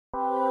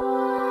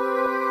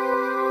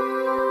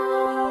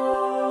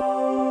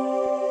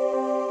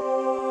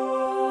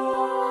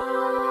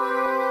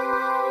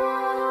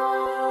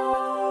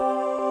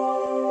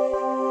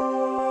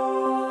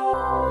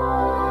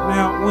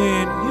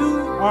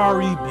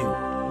you?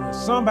 When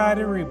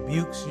somebody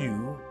rebukes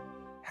you,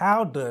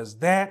 how does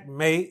that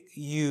make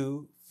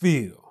you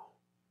feel?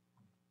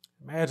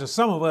 Imagine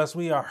some of us,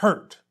 we are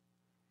hurt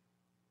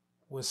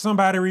when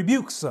somebody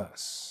rebukes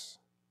us.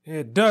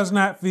 It does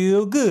not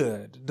feel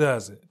good,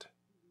 does it?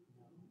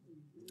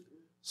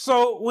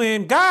 So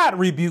when God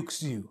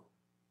rebukes you,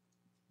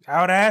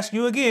 I would ask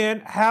you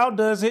again, how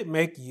does it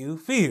make you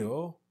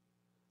feel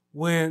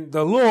when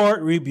the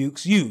Lord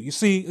rebukes you? You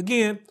see,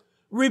 again,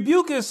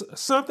 rebuke is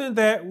something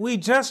that we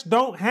just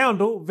don't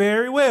handle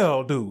very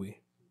well, do we?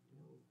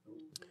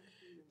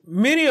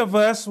 Many of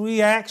us,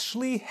 we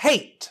actually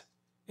hate.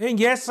 And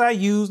yes, I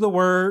use the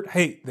word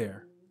hate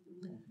there.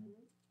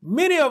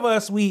 Many of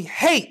us, we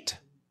hate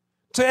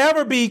to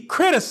ever be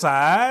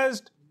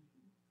criticized.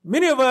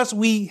 Many of us,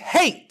 we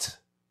hate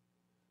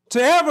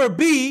to ever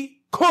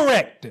be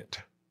corrected.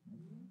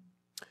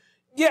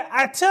 Yeah,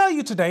 I tell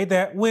you today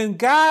that when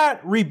God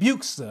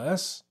rebukes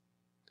us,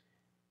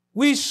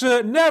 we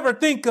should never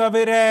think of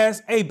it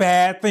as a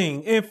bad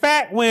thing. In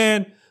fact,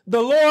 when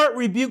the Lord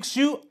rebukes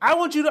you, I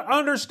want you to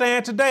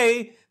understand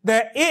today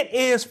that it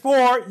is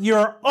for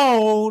your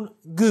own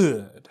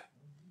good.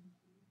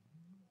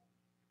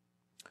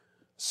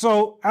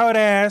 So I would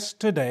ask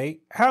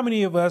today, how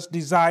many of us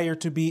desire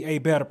to be a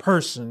better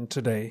person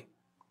today?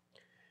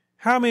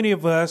 How many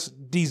of us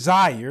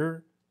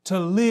desire to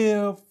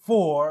live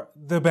for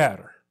the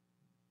better?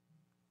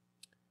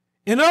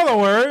 In other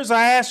words,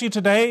 I ask you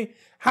today,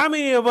 how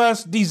many of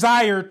us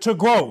desire to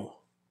grow?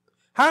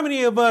 How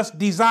many of us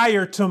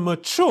desire to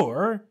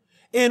mature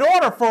in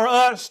order for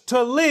us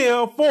to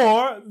live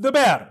for the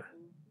better?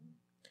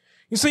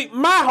 You see,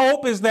 my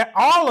hope is that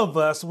all of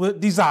us would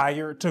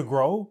desire to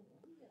grow.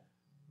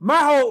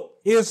 My hope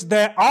is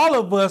that all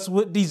of us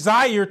would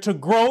desire to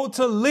grow,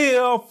 to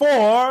live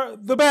for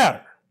the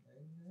better.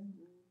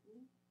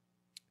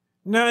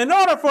 Now, in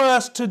order for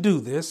us to do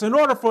this, in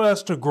order for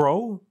us to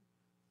grow,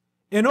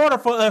 in order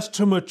for us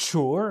to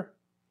mature,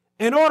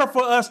 in order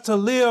for us to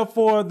live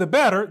for the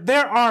better,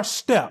 there are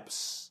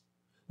steps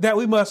that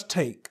we must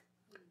take.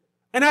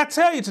 And I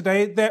tell you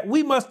today that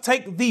we must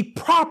take the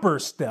proper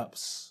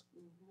steps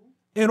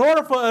in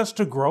order for us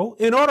to grow,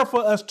 in order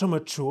for us to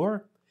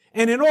mature,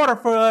 and in order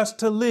for us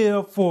to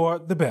live for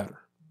the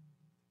better.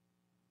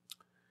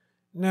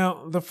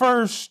 Now, the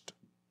first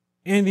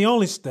and the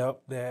only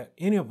step that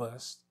any of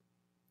us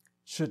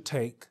should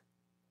take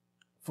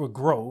for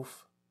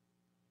growth,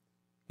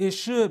 it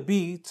should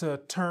be to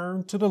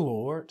turn to the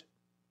Lord.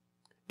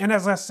 And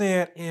as I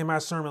said in my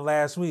sermon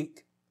last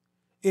week,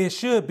 it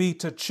should be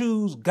to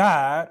choose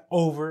God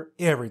over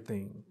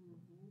everything.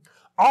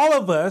 All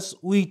of us,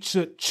 we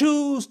should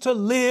choose to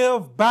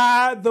live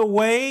by the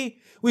way.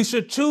 We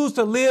should choose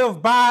to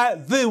live by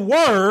the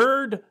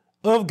word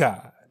of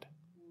God.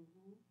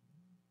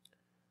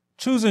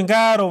 Choosing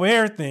God over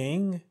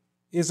everything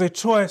is a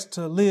choice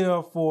to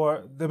live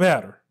for the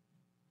better.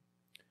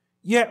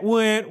 Yet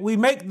when we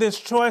make this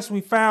choice,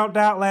 we found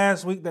out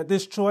last week that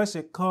this choice,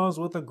 it comes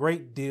with a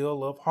great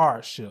deal of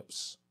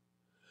hardships.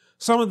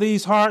 Some of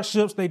these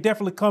hardships, they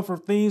definitely come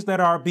from things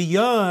that are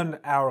beyond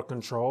our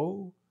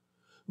control.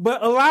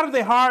 But a lot of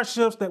the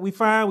hardships that we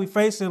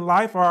face in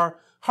life are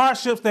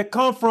hardships that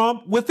come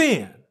from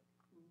within.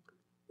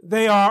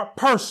 They are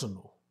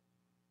personal.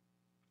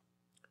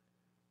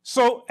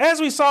 So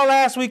as we saw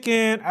last week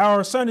in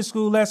our Sunday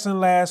school lesson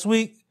last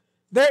week,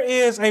 there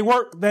is a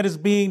work that is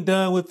being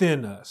done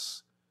within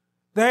us.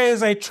 There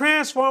is a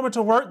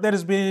transformative work that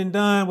is being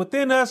done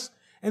within us,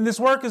 and this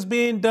work is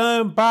being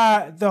done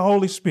by the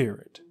Holy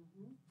Spirit.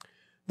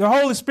 The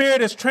Holy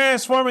Spirit is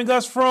transforming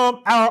us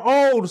from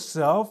our old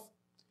self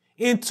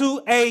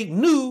into a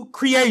new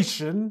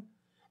creation,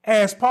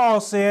 as Paul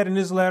said in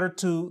his letter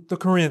to the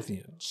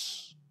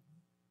Corinthians.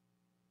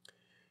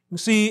 You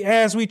see,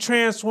 as we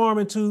transform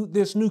into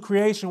this new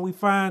creation, we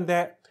find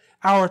that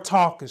our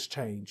talk is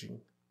changing.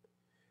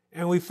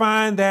 And we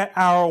find that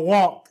our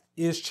walk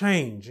is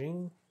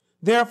changing.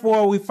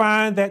 Therefore, we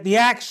find that the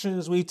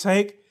actions we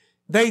take,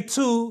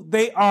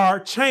 they are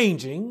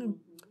changing.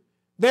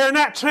 They're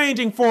not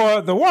changing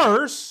for the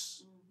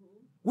worse.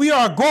 We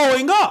are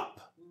growing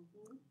up.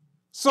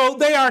 So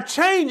they are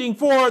changing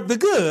for the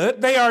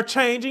good. They are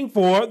changing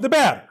for the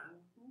better.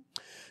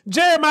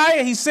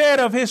 Jeremiah, he said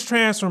of his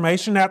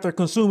transformation after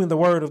consuming the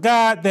word of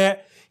God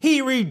that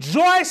he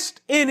rejoiced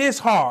in his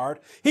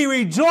heart. He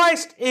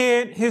rejoiced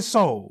in his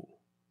soul.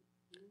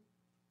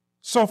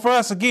 So for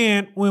us,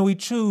 again, when we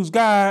choose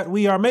God,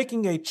 we are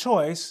making a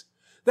choice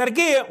that,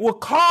 again, will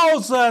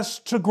cause us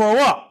to grow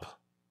up.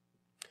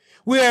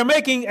 We are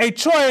making a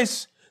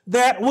choice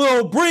that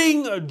will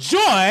bring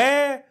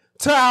joy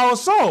to our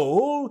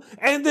soul.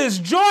 And this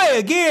joy,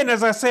 again,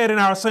 as I said in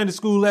our Sunday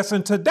school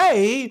lesson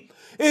today,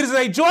 it is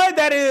a joy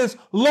that is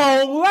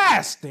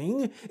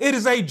long-lasting. It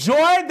is a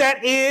joy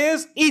that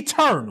is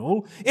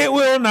eternal. It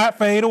will not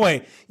fade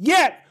away.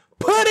 Yet,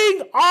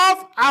 putting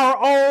off our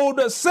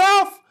old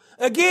self,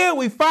 again,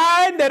 we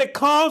find that it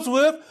comes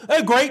with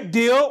a great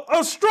deal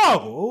of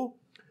struggle.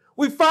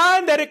 We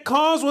find that it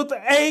comes with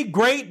a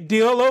great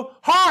deal of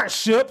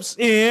hardships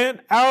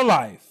in our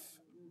life.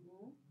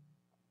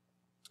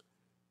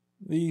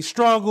 These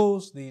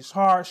struggles, these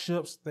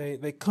hardships,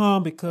 they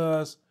come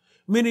because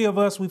many of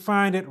us, we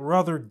find it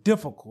rather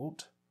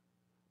difficult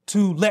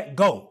to let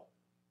go.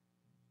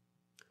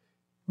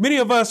 Many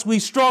of us, we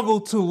struggle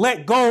to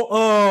let go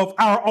of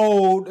our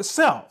old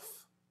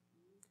self.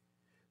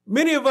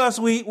 Many of us,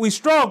 we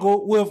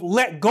struggle with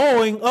let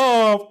going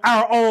of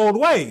our old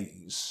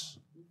ways.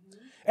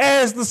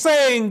 As the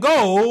saying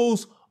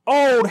goes,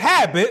 old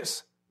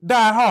habits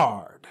die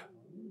hard.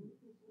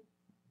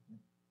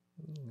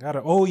 Got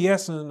an oh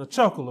yes and a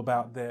chuckle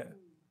about that.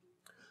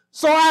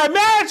 So I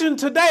imagine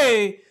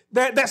today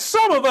that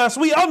some of us,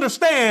 we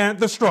understand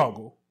the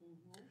struggle.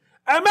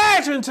 I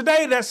imagine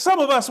today that some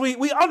of us,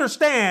 we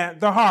understand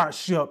the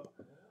hardship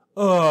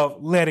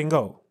of letting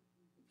go.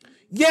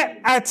 Yet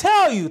I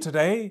tell you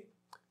today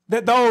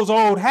that those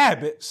old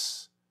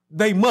habits,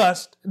 they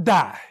must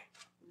die.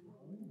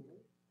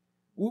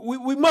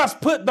 We must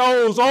put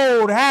those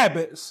old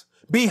habits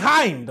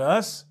behind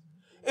us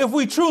if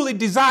we truly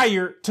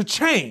desire to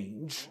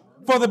change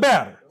for the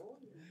better.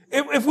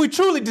 If we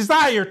truly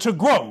desire to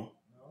grow.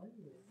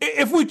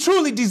 If we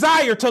truly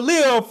desire to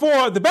live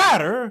for the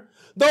better,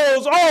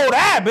 those old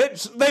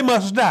habits, they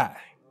must die.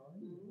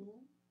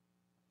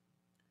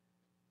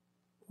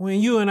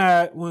 When you and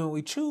I, when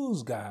we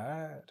choose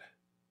God,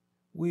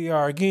 we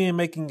are again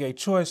making a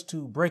choice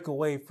to break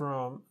away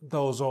from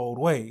those old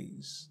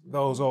ways,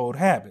 those old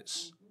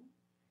habits,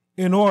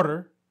 in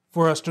order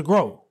for us to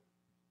grow,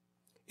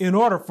 in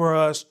order for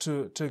us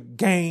to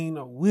gain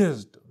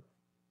wisdom.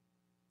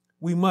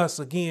 We must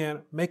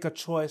again make a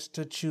choice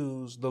to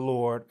choose the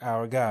Lord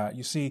our God.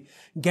 You see,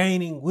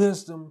 gaining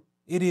wisdom,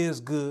 it is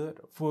good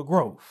for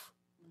growth.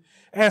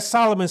 As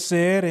Solomon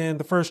said in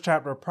the first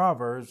chapter of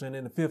Proverbs and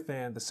in the 5th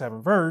and the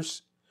 7th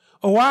verse,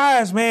 a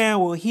wise man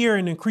will hear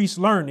and increase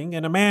learning,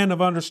 and a man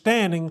of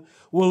understanding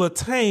will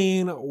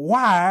attain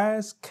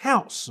wise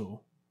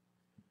counsel.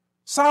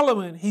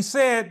 Solomon, he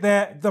said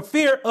that the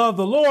fear of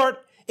the Lord,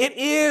 it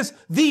is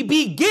the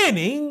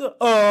beginning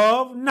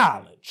of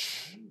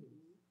knowledge.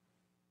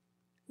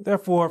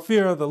 Therefore,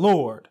 fear of the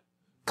Lord,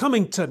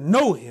 coming to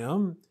know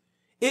him,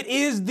 it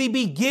is the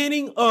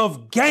beginning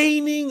of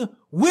gaining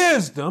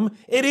wisdom.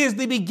 It is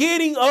the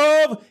beginning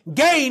of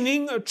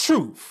gaining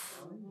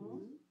truth.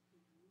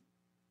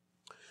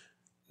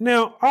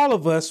 Now, all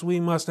of us, we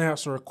must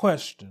answer a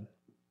question.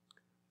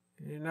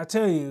 And I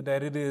tell you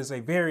that it is a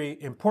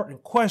very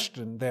important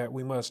question that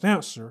we must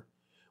answer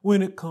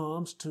when it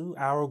comes to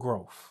our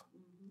growth.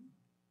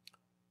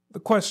 The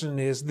question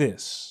is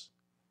this: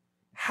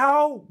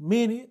 how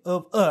many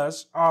of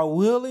us are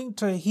willing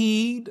to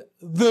heed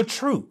the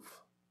truth?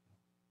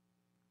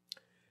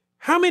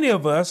 How many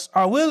of us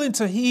are willing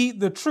to heed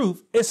the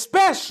truth,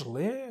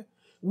 especially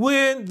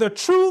when the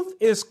truth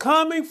is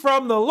coming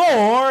from the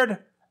Lord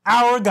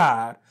our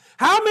God?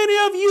 How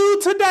many of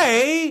you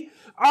today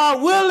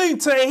are willing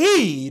to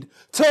heed,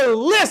 to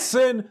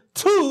listen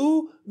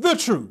to the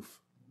truth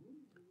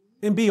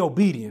and be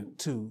obedient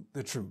to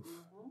the truth?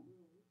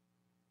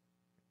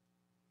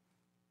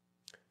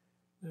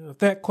 Now, if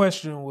that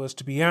question was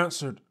to be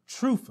answered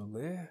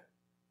truthfully,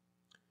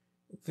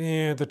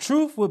 then the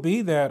truth would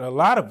be that a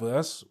lot of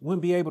us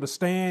wouldn't be able to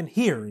stand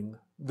hearing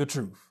the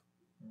truth.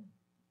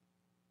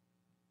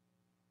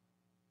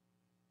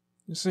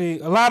 You see,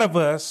 a lot of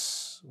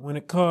us, when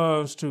it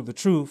comes to the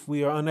truth,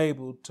 we are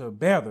unable to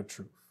bear the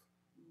truth.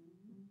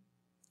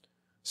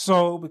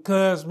 So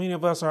because many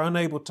of us are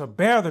unable to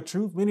bear the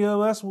truth, many of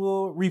us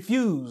will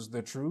refuse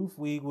the truth.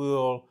 We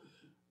will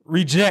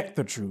reject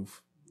the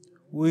truth.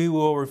 We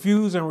will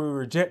refuse and we will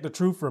reject the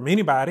truth from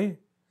anybody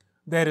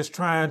that is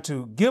trying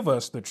to give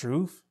us the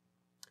truth.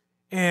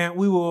 And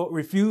we will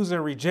refuse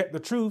and reject the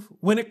truth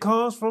when it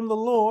comes from the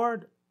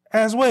Lord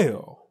as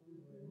well.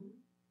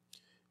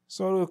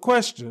 So the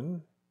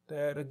question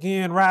that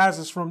again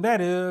rises from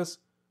that is,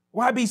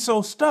 why be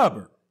so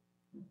stubborn?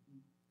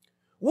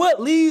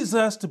 What leads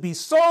us to be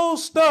so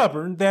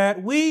stubborn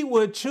that we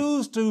would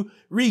choose to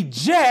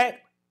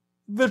reject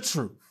the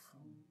truth?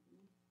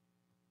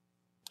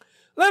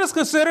 Let us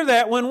consider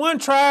that when one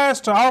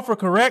tries to offer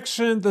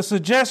correction, the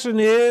suggestion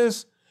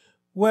is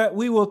what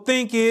we will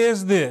think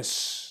is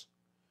this.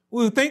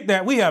 We will think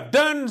that we have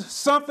done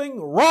something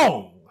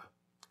wrong,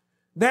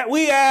 that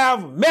we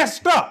have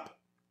messed up.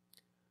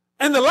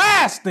 And the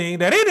last thing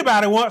that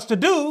anybody wants to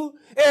do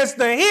is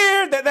to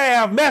hear that they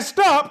have messed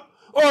up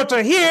or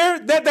to hear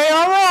that they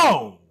are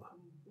wrong.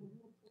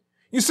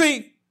 You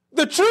see,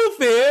 the truth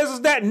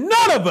is that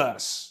none of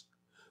us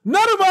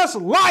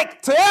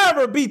like to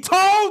ever be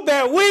told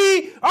that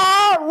we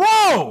are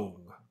wrong.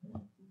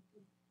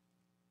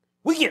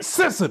 We get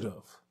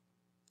sensitive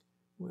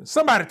when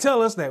somebody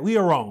tells us that we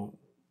are wrong.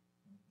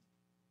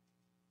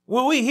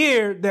 When we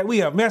hear that we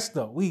have messed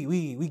up,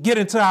 we get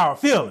into our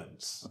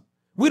feelings.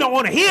 We don't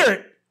want to hear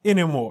it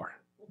anymore.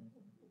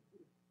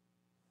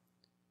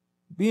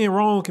 Being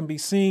wrong can be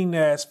seen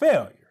as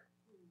failure.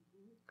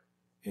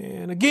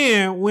 And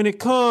again, when it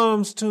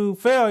comes to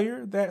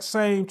failure, that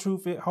same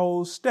truth, it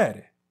holds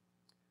steady.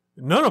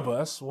 None of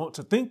us want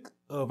to think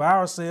of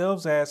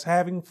ourselves as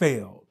having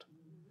failed.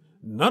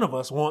 None of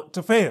us want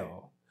to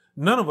fail.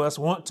 none of us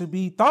want to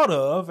be thought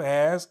of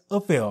as a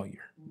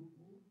failure.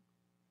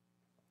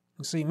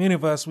 You see, many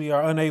of us, we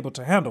are unable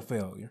to handle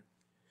failure.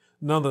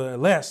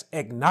 Nonetheless,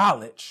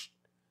 acknowledge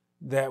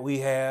that we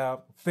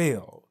have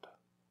failed.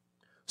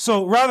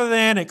 So rather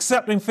than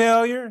accepting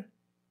failure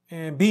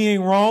and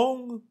being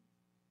wrong,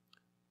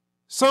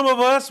 some of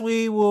us,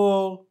 we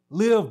will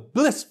live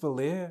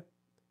blissfully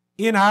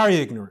in our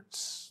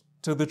ignorance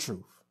to the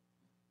truth.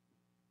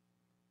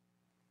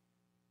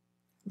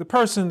 The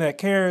person that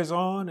carries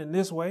on in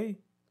this way,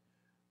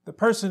 the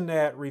person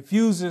that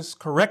refuses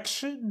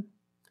correction,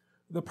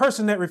 the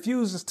person that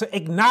refuses to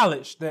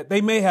acknowledge that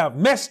they may have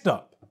messed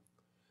up,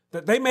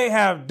 that they may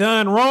have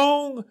done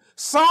wrong,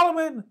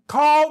 Solomon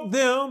called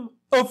them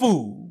a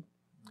fool,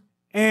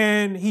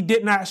 and he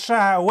did not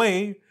shy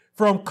away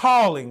from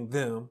calling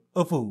them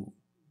a fool.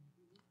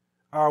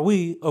 Are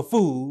we a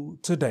fool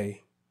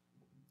today?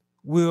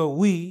 Will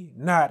we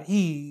not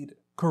heed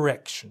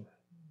correction?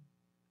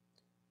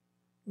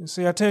 You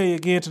see, I tell you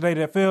again today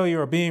that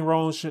failure or being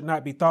wrong should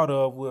not be thought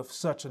of with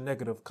such a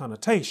negative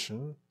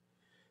connotation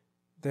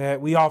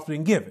that we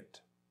often give it.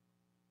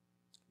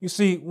 You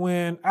see,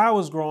 when I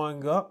was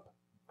growing up,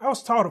 I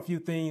was taught a few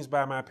things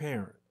by my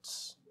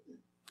parents.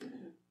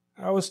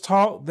 I was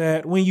taught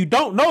that when you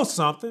don't know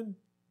something,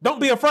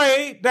 don't be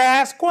afraid to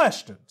ask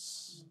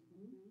questions.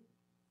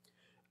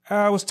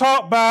 I was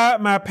taught by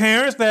my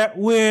parents that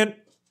when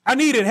I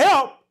needed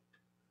help,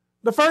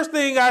 the first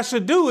thing I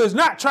should do is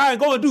not try and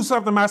go and do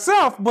something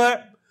myself,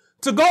 but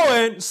to go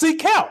and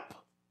seek help.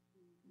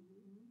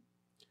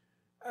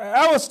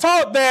 I was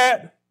taught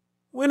that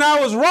when I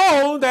was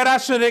wrong, that I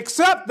should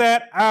accept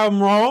that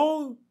I'm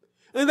wrong,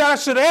 and that I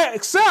should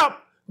accept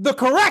the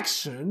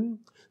correction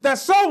that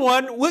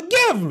someone would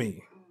give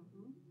me.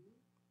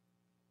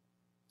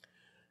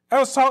 I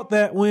was taught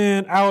that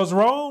when I was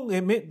wrong,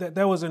 it meant that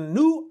there was a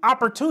new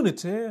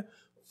opportunity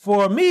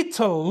for me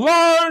to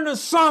learn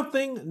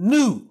something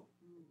new.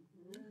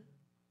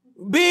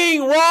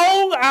 Being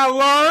wrong, I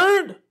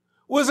learned,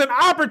 was an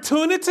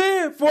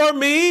opportunity for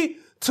me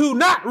to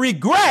not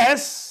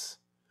regress,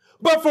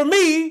 but for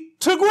me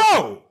to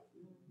grow.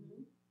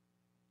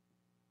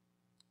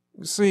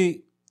 You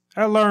see,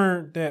 I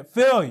learned that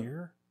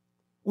failure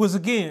was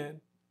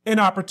again an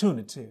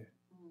opportunity.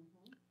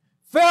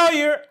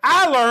 Failure,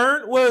 I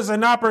learned, was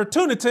an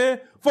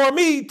opportunity for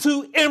me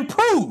to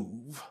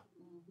improve.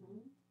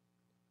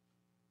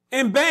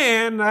 In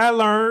band, I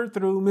learned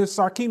through Miss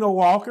Sarkino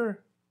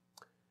Walker,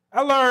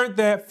 I learned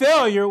that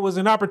failure was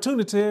an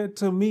opportunity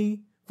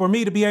for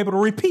me to be able to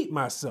repeat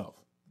myself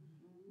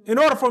in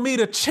order for me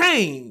to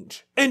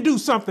change and do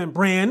something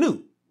brand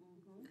new.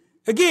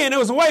 Again, it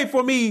was a way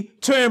for me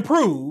to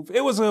improve.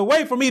 It was a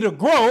way for me to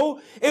grow.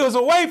 It was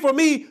a way for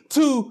me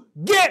to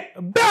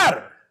get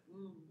better.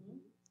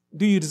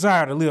 Do you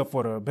desire to live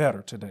for the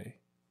better today?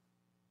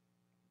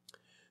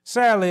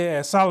 Sadly,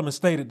 as Solomon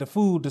stated, the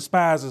fool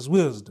despises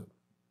wisdom.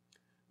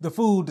 The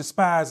fool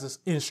despises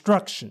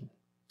instruction.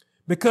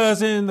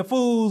 Because in the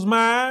fool's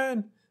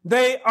mind,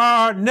 they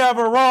are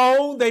never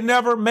wrong. They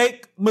never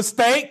make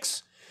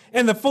mistakes.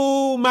 In the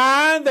fool's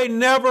mind, they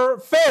never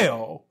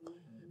fail.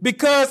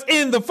 Because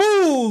in the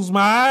fool's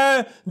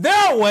mind,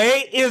 their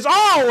way is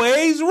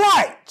always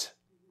right.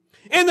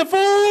 In the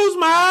fool's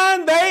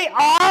mind, they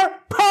are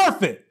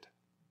perfect.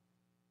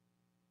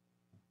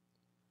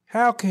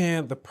 How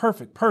can the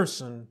perfect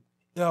person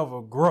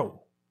ever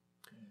grow?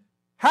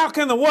 How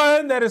can the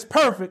one that is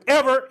perfect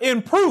ever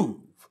improve?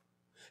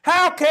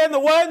 How can the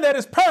one that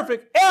is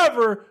perfect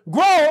ever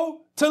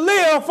grow to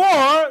live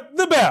for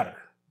the better?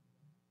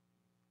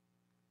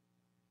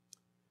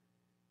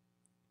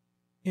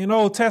 In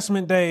Old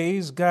Testament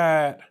days,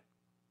 God,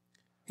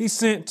 he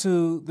sent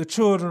to the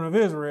children of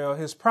Israel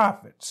his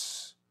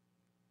prophets,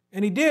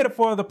 and he did it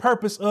for the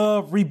purpose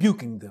of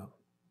rebuking them.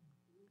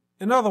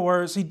 In other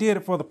words, he did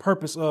it for the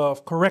purpose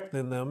of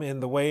correcting them in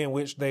the way in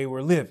which they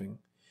were living.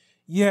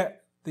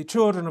 Yet the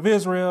children of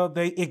Israel,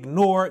 they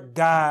ignored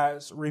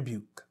God's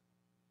rebuke.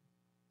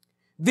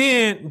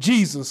 Then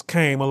Jesus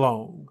came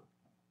along.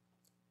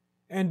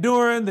 And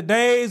during the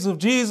days of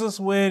Jesus,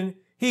 when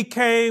he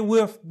came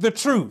with the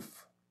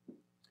truth,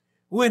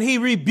 when he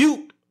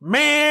rebuked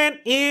man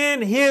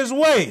in his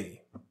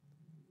way,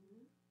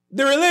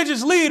 the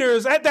religious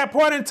leaders at that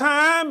point in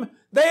time,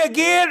 they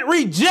again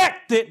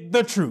rejected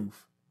the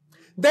truth.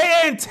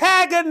 They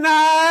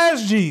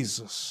antagonized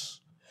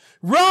Jesus.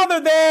 Rather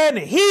than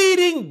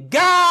heeding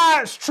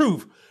God's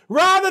truth,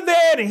 rather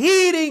than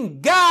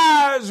heeding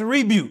God's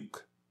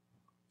rebuke.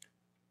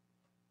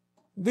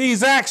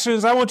 These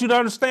actions, I want you to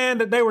understand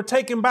that they were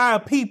taken by a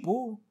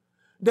people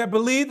that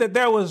believed that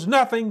there was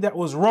nothing that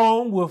was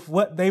wrong with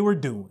what they were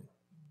doing.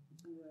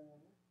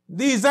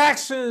 These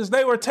actions,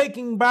 they were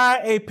taken by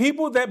a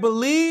people that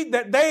believed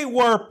that they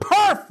were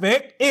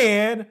perfect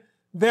in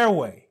their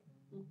way.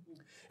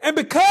 And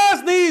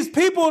because these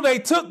people, they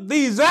took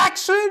these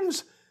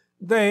actions,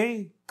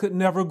 they could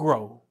never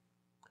grow.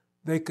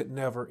 They could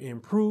never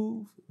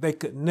improve. They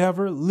could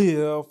never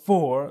live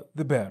for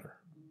the better.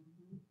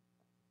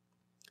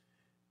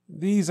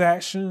 These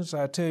actions,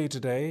 I tell you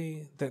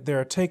today, that they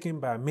are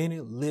taken by many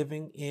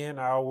living in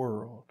our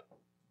world.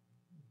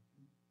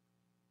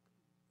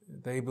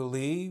 They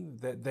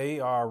believe that they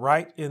are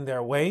right in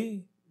their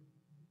way.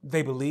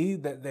 They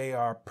believe that they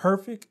are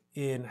perfect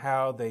in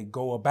how they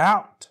go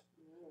about.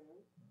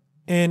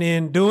 And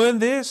in doing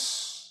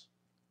this,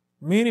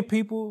 many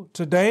people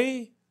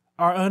today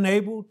are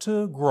unable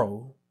to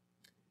grow.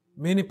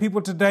 Many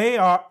people today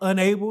are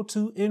unable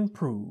to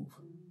improve.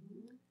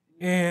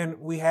 And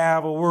we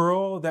have a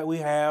world that we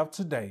have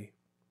today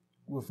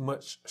with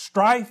much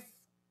strife,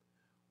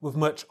 with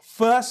much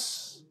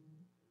fuss,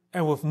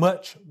 and with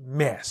much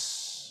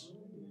mess.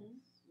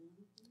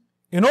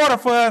 In order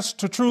for us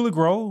to truly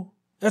grow,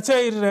 I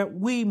tell you that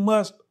we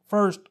must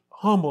first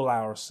humble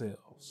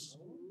ourselves.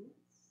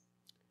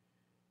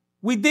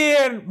 We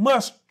then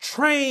must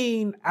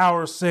train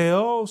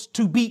ourselves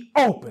to be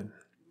open.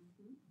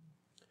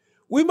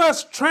 We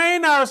must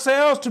train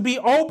ourselves to be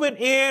open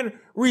in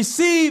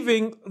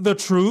receiving the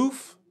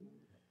truth.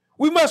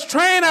 We must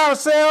train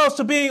ourselves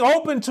to being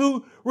open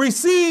to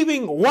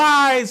receiving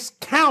wise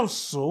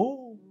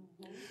counsel.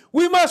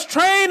 We must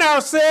train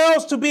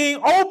ourselves to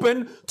being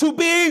open to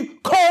being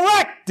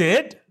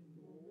corrected.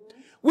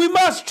 We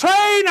must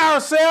train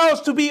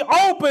ourselves to be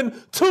open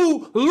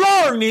to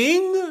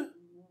learning.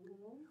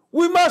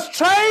 We must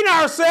train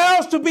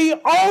ourselves to be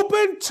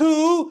open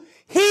to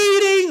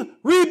heeding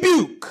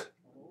rebuke.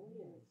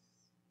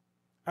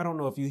 I don't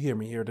know if you hear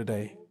me here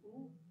today,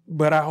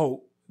 but I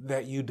hope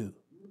that you do.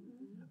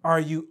 Are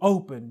you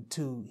open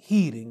to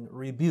heeding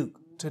rebuke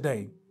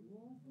today?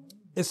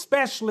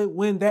 Especially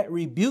when that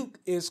rebuke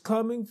is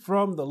coming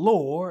from the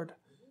Lord,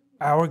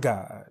 our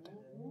God.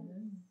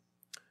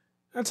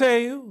 I tell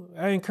you,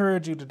 I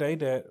encourage you today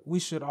that we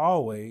should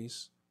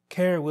always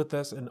carry with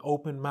us an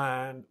open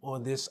mind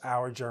on this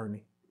our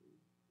journey.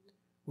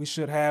 We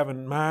should have a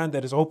mind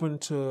that is open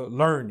to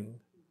learning.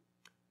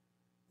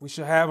 We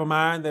should have a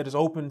mind that is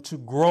open to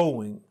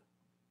growing.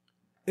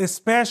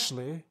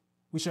 Especially,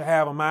 we should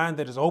have a mind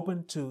that is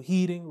open to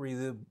heeding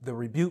the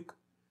rebuke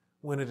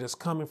when it is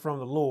coming from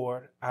the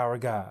Lord, our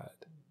God.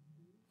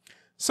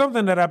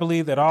 Something that I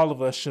believe that all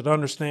of us should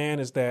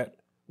understand is that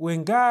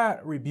when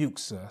God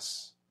rebukes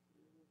us,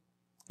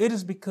 it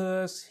is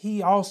because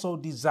he also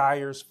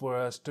desires for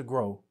us to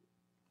grow.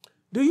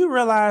 Do you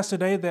realize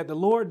today that the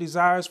Lord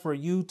desires for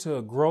you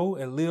to grow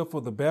and live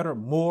for the better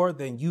more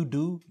than you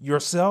do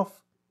yourself?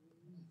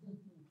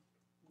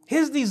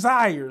 His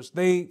desires,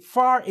 they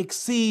far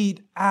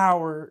exceed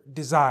our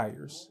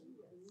desires.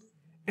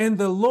 And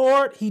the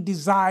Lord, he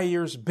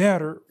desires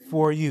better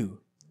for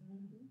you.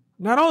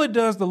 Not only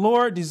does the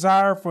Lord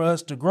desire for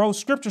us to grow,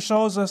 Scripture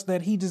shows us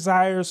that he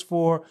desires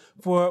for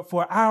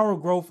our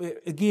growth.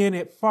 Again,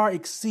 it far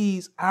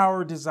exceeds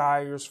our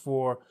desires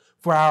for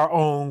our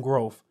own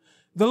growth.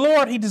 The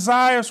Lord, he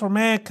desires for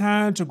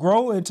mankind to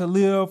grow and to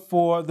live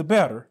for the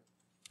better.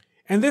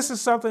 And this is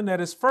something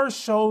that is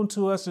first shown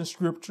to us in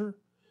Scripture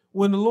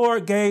when the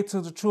Lord gave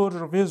to the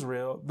children of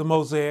Israel the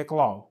Mosaic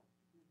Law.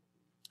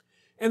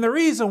 And the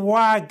reason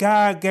why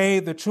God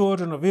gave the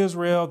children of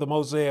Israel the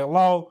Mosaic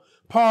Law,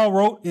 Paul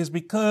wrote, is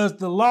because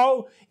the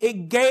law,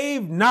 it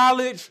gave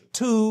knowledge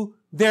to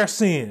their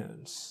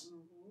sins.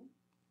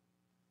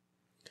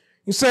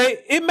 You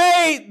say, it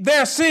made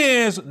their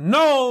sins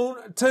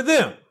known to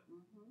them.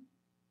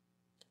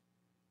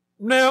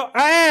 Now,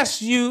 I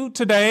ask you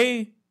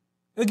today,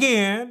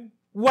 again,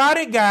 why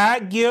did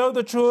God give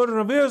the children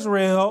of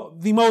Israel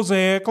the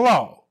Mosaic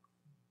Law?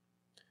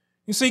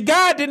 You see,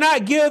 God did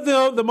not give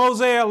them the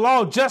Mosaic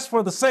Law just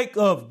for the sake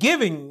of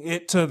giving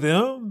it to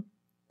them.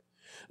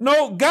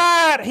 No,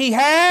 God, he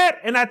had,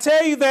 and I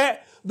tell you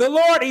that the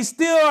Lord, he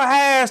still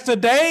has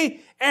today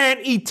an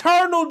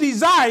eternal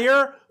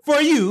desire for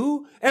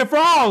you and for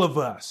all of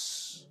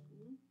us.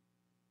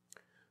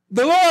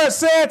 The Lord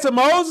said to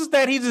Moses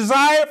that he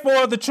desired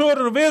for the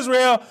children of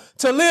Israel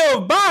to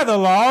live by the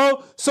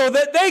law so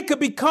that they could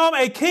become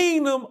a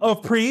kingdom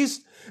of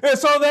priests and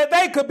so that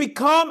they could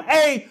become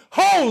a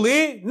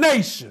holy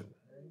nation.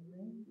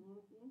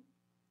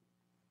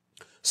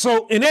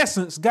 So in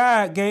essence,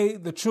 God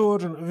gave the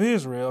children of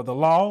Israel the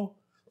law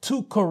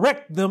to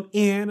correct them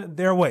in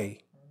their way.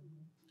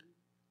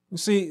 You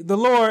see, the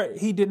Lord,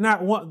 he did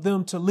not want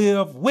them to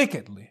live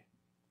wickedly.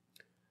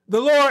 The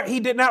Lord, he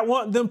did not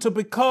want them to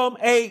become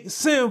a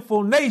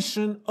sinful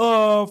nation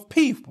of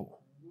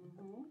people.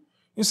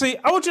 You see,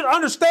 I want you to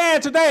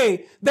understand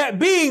today that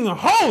being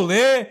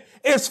holy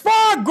is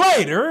far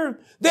greater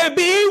than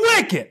being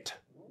wicked.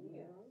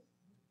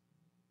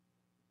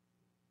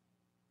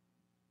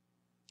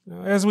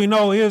 Now, as we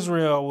know,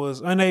 Israel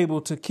was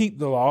unable to keep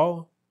the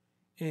law,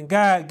 and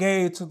God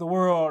gave to the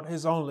world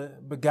his only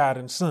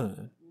begotten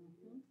Son.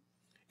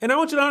 And I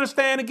want you to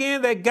understand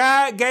again that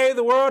God gave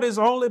the world his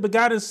only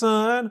begotten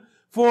Son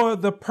for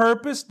the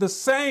purpose, the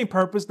same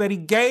purpose that he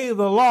gave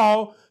the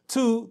law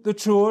to the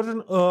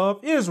children of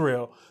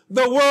Israel.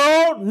 The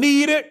world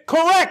needed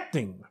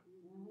correcting.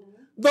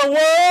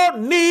 The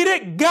world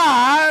needed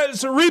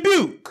God's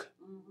rebuke.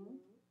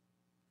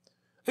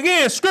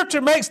 Again,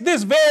 Scripture makes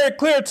this very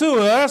clear to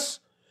us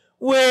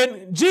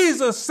when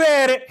Jesus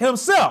said it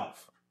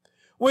himself.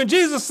 When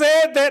Jesus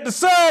said that the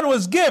Son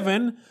was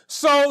given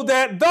so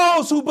that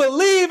those who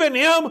believe in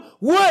him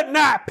would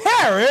not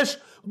perish,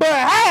 but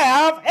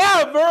have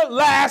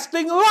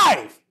everlasting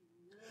life.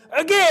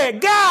 Again,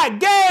 God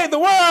gave the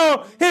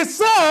world his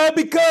Son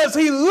because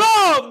he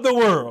loved the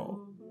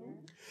world.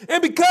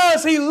 And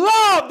because he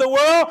loved the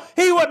world,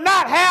 he would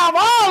not have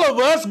all of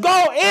us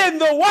go in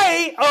the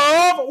way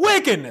of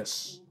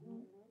wickedness.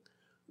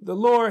 The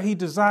Lord, he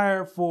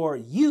desired for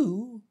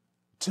you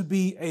to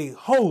be a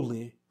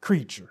holy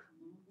creature.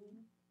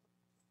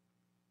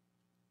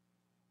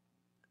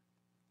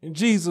 And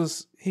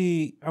Jesus,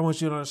 I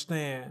want you to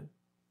understand,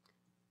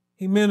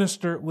 he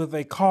ministered with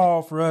a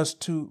call for us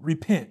to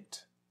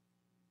repent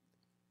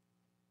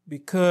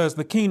because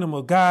the kingdom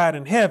of God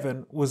in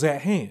heaven was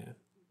at hand,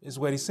 is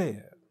what he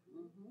said.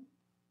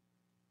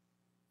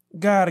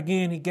 God,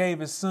 again, he gave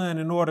his Son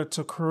in order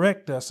to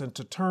correct us and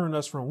to turn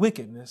us from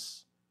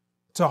wickedness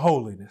to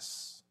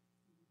holiness.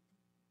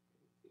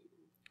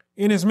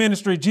 In his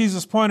ministry,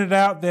 Jesus pointed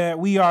out that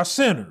we are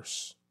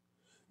sinners,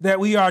 that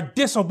we are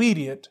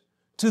disobedient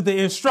to the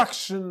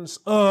instructions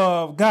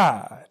of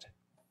God.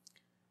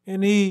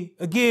 And he,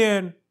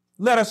 again,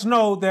 let us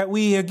know that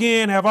we,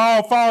 again, have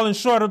all fallen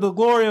short of the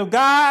glory of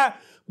God,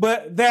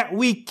 but that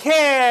we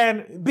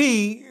can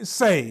be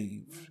saved.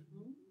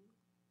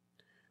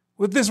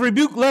 With this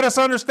rebuke, let us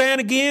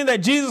understand again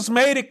that Jesus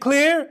made it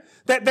clear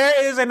that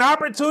there is an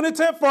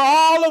opportunity for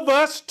all of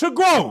us to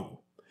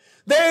grow.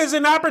 There is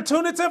an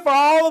opportunity for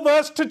all of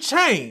us to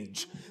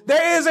change.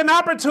 There is an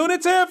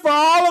opportunity for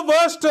all of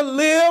us to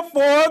live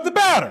for the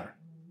better.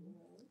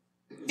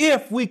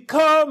 If we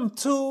come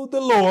to the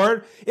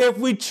Lord, if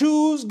we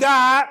choose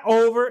God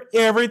over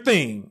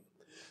everything.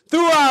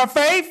 Through our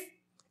faith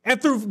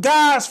and through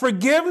God's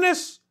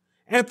forgiveness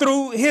and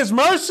through his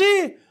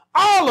mercy,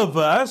 all of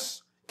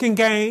us can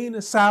gain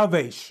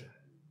salvation.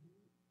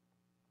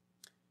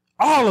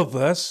 All of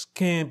us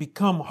can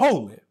become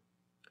holy.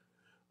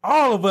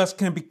 All of us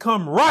can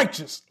become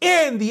righteous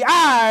in the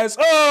eyes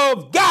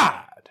of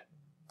God.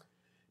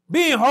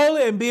 Being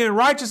holy and being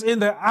righteous in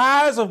the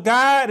eyes of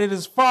God, it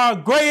is far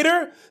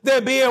greater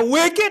than being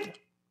wicked.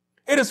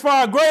 It is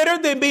far greater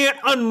than being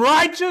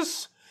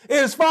unrighteous. It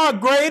is far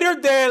greater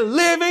than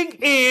living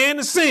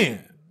in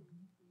sin.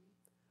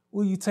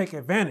 Will you take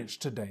advantage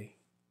today?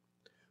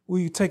 Will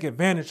you take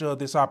advantage of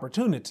this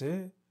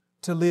opportunity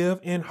to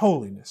live in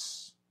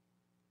holiness?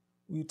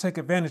 Will you take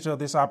advantage of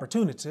this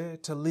opportunity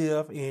to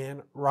live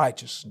in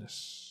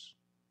righteousness?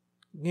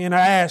 Again,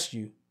 I ask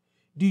you,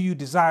 do you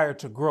desire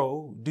to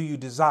grow? Do you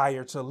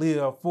desire to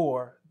live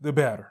for the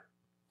better?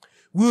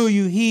 Will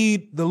you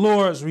heed the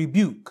Lord's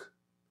rebuke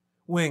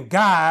when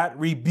God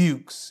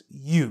rebukes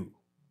you?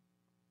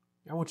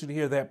 I want you to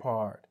hear that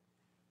part.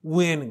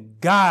 When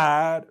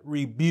God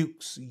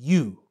rebukes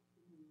you,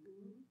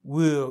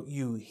 will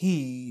you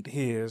heed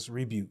his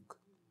rebuke?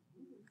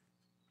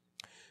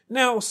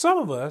 Now, some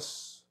of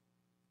us,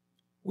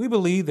 we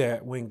believe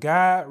that when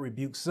God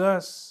rebukes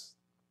us,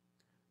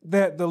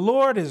 that the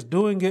Lord is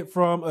doing it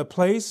from a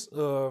place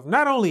of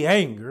not only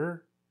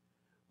anger,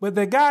 but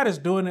that God is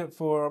doing it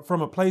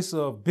from a place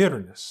of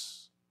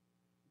bitterness,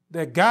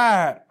 that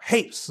God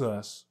hates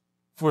us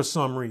for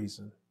some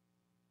reason.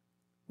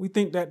 We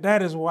think that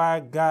that is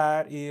why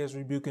God is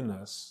rebuking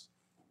us.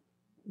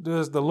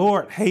 Does the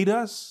Lord hate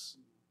us?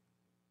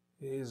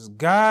 Is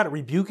God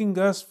rebuking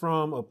us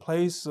from a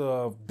place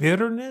of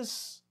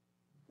bitterness?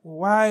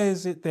 Why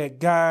is it that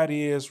God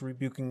is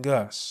rebuking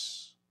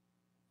us?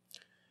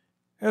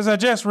 As I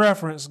just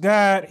referenced,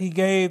 God, he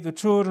gave the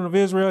children of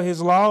Israel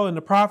his law and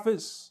the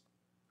prophets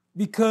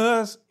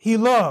because he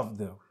loved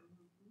them.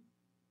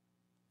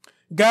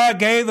 God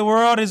gave the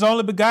world his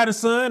only begotten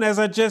Son, as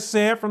I just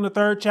said from the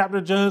 3rd chapter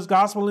of John's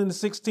Gospel in the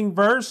 16th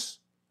verse,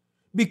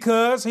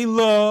 because he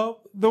loved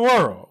the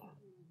world.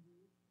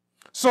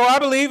 So I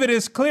believe it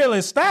is clearly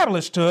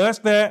established to us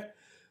that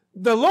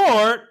the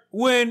Lord,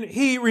 when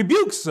he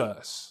rebukes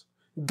us,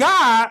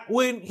 God,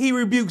 when he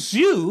rebukes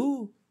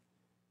you,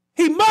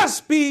 he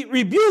must be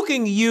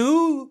rebuking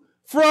you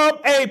from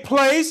a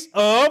place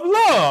of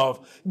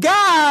love.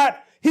 God,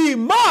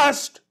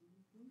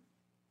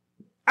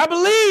 I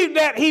believe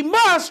that he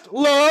must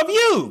love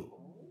you.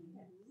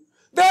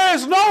 There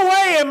is no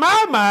way in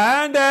my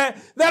mind that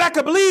I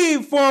could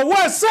believe for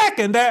 1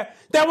 second that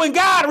when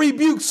God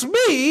rebukes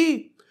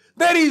me,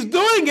 that he's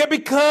doing it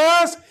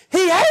because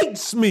he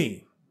hates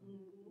me.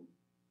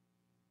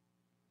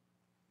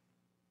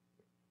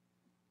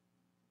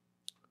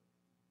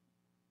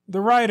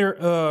 The writer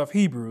of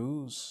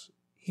Hebrews,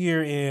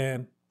 here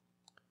in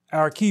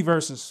our key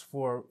verses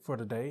for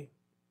today,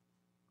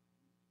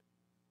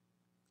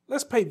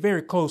 let's pay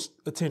very close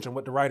attention to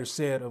what the writer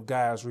said of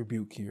God's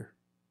rebuke here.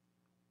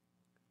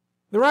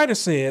 The writer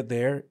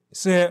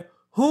said,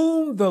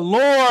 whom the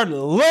Lord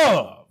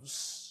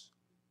loves.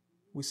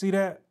 We see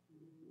that?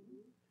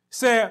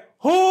 Said,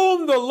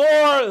 whom the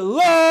Lord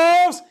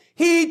loves,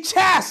 he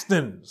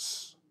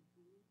chastens.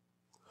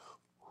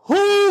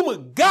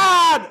 Whom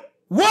God,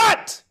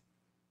 what?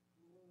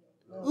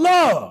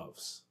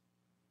 Loves.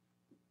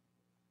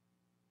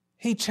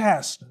 he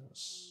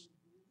chastens.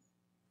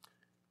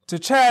 To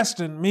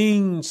chasten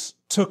means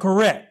to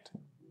correct.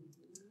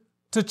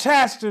 To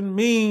chasten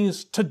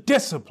means to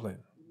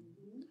discipline.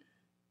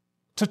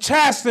 To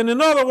chasten,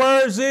 in other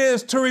words,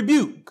 is to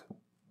rebuke.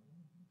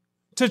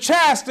 To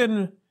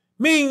chasten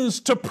means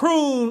to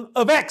prune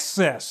of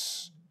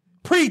excess,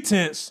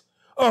 pretense,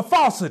 or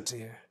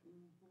falsity.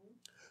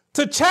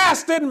 To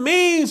chasten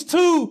means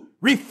to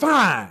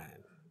refine.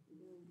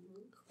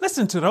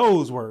 Listen to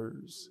those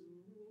words.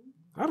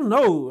 I don't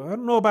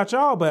know about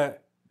y'all,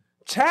 but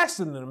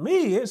chasten to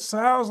me, it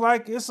sounds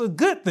like it's a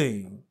good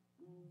thing.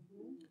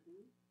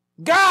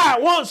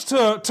 God wants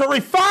to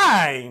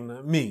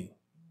refine me.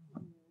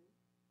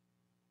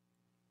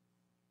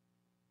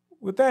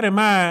 With that in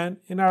mind,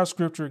 in our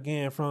scripture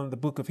again from the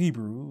book of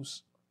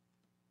Hebrews,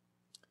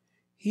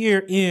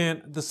 here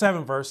in the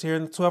 7th verse, here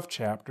in the 12th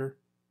chapter,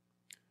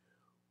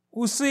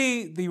 we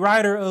see the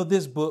writer of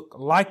this book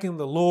liken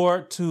the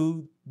Lord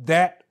to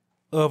that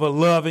of a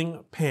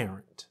loving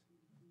parent.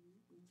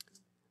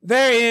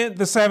 There in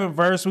the 7th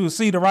verse, we will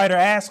see the writer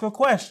ask a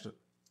question.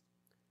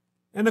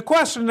 And the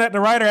question that the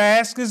writer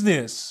asks is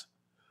this: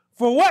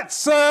 for what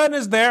son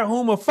is there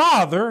whom a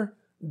father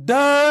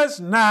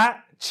does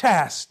not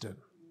chasten?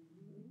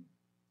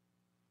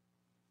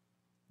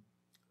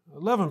 A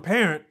loving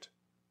parent,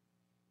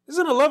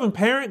 isn't a loving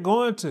parent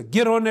going to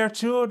get on their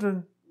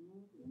children?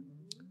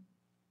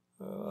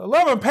 A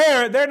loving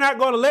parent, they're not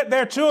going to let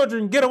their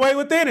children get away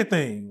with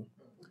anything.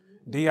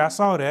 D, I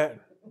saw that.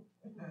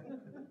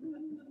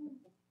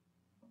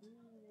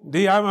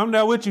 D, I'm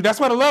there with you. That's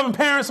what a loving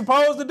parent's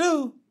supposed to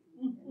do.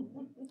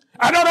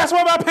 I know that's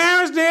what my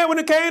parents did when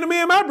it came to me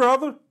and my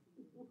brother.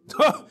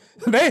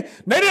 They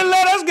didn't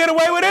let us get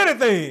away with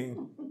anything.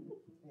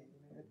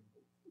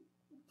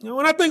 You know,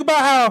 when I think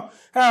about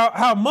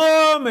how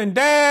mom and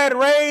dad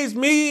raised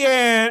me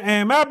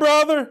and my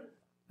brother,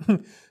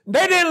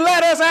 they didn't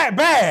let us act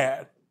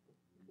bad.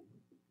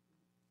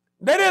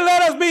 They didn't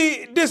let us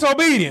be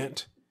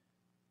disobedient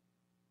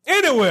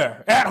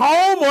anywhere, at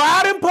home or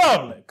out in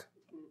public,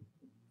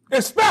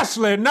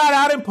 especially not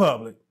out in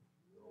public.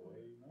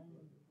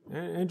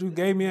 Andrew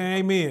gave me an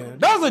amen.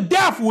 That was a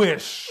death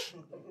wish.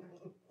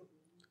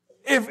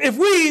 If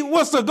we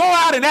was to go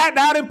out and act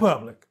out in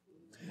public.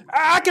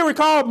 I can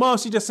recall mom,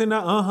 she just sitting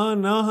there,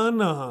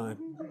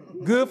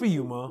 Good for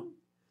you, mom.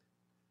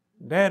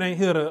 Dad ain't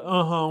here to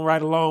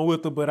right along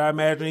with her, but I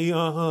imagine he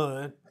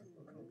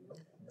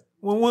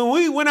When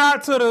we went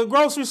out to the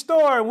grocery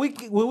store and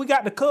when we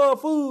got the Cub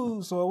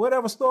Foods or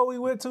whatever store we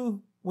went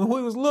to when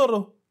we was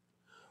little,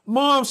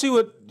 mom, she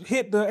would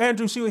hit the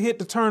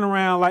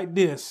turnaround like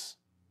this.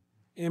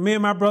 And me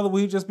and my brother,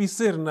 we'd just be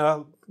sitting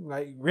there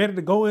like ready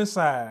to go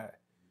inside.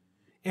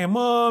 And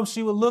mom,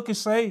 she would look and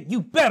say,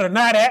 you better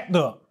not act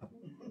up.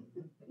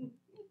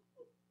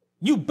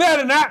 You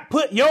better not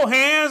put your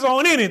hands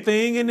on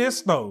anything in this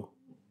store.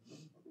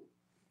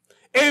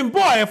 And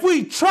boy, if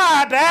we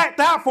tried to act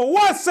out for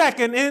 1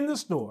 second in the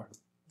store,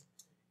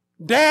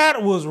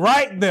 Dad was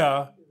right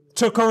there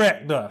to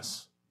correct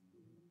us.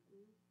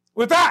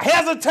 Without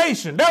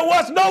hesitation, there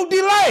was no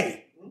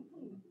delay.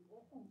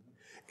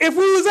 If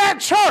we was at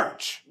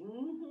church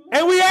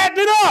and we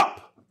acted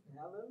up,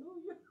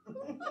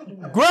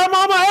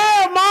 grandmama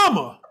and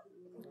mama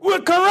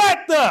would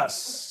correct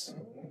us.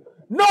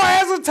 No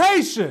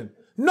hesitation,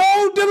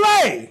 no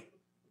delay.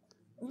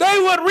 They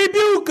would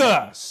rebuke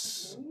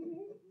us.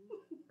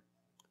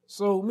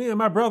 So me and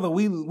my brother,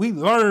 we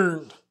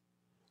learned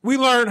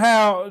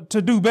how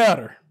to do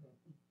better.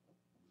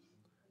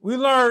 We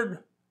learned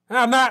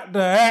how not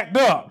to act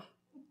up.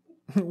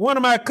 One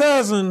of my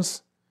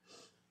cousins,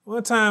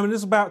 one time, and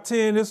this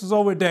was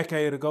over a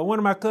decade ago, one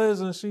of my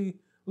cousins, she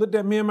looked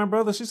at me and my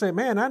brother, she said,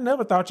 man, I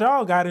never thought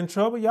y'all got in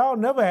trouble. Y'all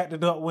never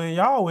acted up when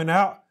y'all went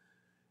out.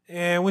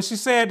 And when she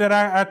said that,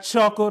 I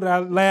chuckled, I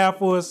laughed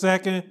for a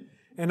second,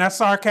 and I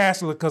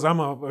sarcastically, because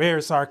I'm a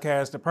very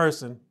sarcastic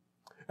person,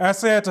 I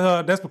said to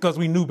her, that's because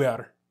we knew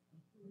better.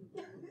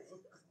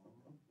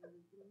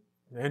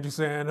 Andrew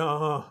saying,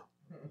 I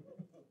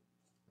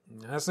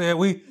said,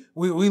 we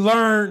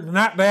learned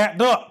not to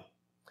act up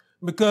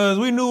because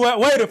we knew what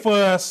waited for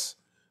us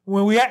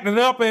when we acted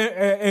up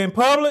in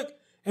public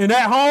and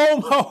at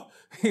home.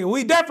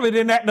 We definitely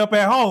didn't act up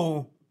at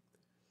home.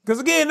 Because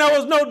again, there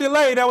was no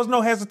delay, there was no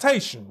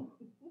hesitation.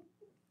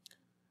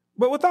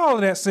 But with all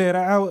of that said,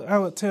 I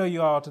would tell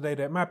you all today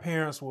that my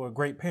parents were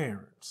great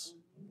parents.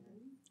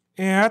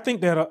 And I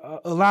think that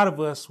a lot of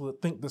us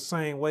would think the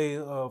same way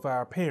of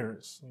our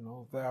parents. You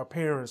know, our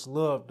parents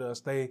loved us.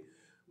 They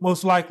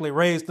most likely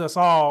raised us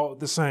all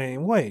the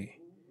same way.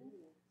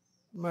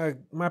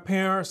 My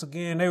parents,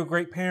 again, they were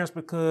great parents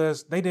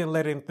because they didn't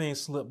let anything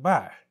slip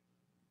by.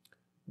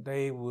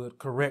 They would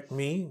correct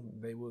me.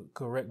 They would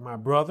correct my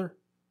brother.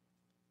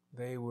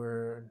 They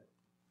were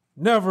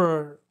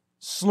never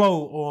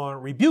slow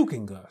on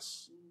rebuking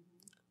us,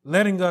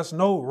 letting us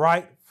know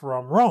right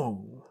from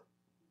wrong.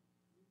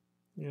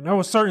 You know, there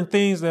were certain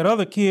things that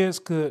other kids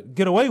could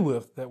get away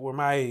with that were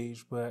my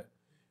age, but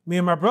me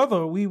and my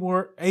brother, we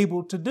weren't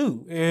able to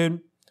do.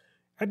 And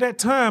At that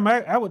time,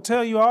 I would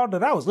tell you all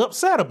that I was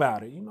upset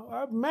about it.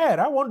 I'm mad.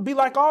 I want to be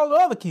like all the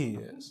other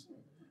kids.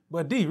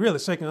 But Dee really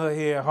shaking her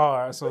head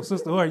hard. So,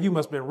 Sister Hoyer, you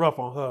must have been rough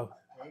on her.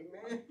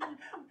 Amen.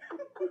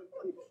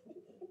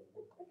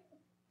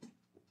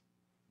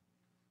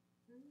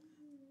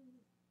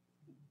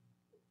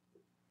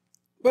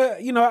 But,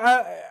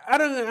 I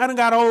done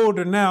got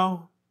older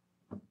now.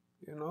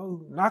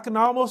 Knocking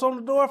almost on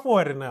the door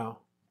 40 now.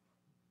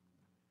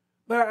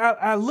 But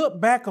I look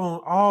back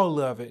on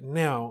all of it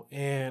now,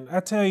 and I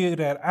tell you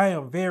that I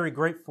am very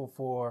grateful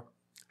for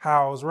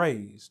how I was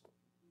raised.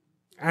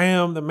 I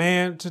am the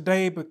man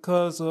today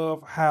because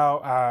of how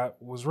I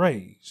was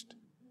raised.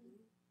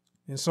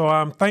 And so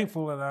I'm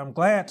thankful and I'm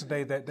glad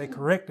today that they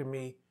corrected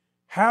me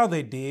how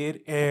they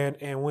did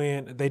and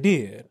when they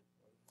did.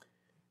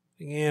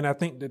 Again, I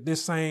think that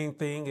this same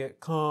thing, it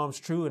comes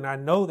true, and I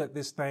know that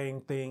this same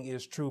thing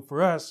is true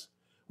for us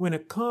when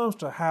it comes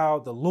to how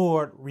the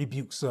Lord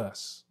rebukes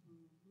us.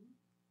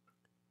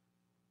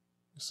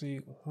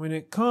 See, when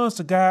it comes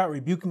to God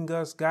rebuking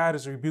us, God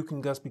is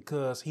rebuking us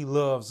because he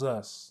loves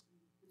us,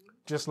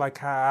 just like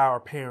how our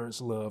parents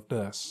loved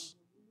us.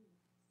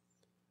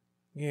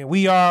 Again,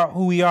 we are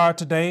who we are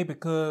today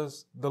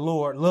because the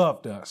Lord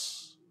loved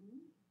us.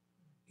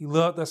 He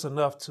loved us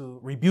enough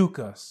to rebuke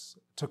us,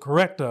 to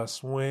correct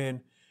us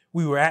when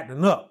we were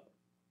acting up,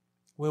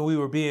 when we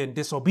were being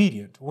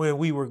disobedient, when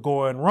we were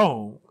going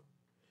wrong.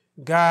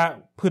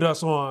 God put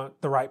us on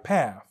the right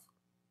path.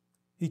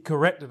 He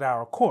corrected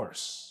our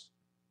course.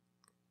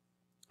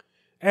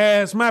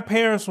 As my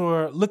parents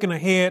were looking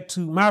ahead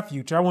to my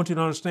future, I want you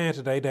to understand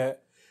today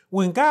that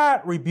when God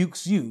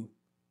rebukes you,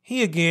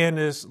 he again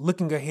is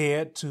looking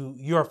ahead to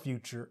your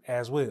future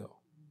as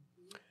well.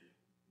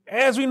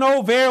 As we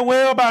know very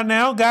well by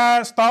now,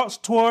 God's thoughts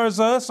towards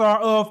us are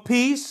of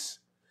peace.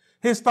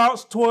 His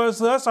thoughts towards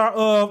us are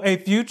of a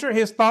future.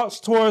 His thoughts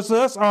towards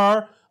us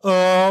are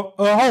of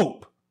a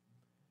hope.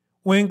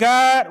 When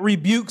God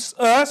rebukes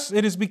us,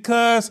 it is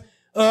because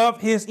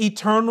of his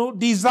eternal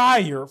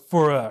desire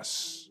for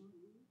us.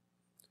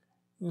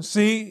 You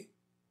see,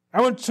 I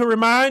want to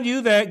remind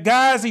you that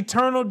God's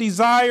eternal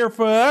desire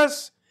for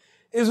us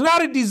is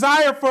not a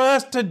desire for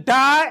us to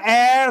die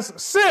as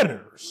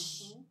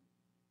sinners.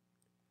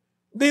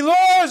 The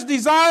Lord's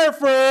desire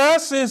for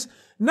us is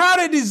not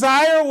a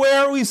desire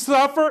where we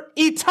suffer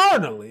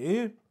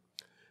eternally.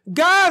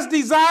 God's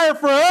desire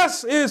for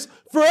us is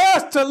for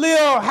us to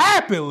live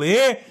happily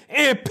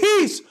in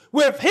peace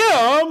with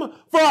him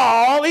for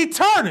all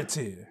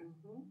eternity.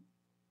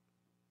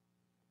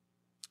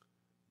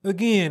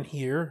 Again,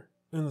 here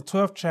in the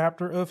 12th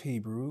chapter of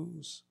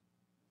Hebrews,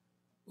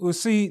 we'll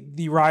see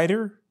the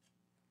writer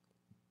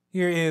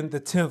here in the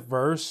 10th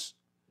verse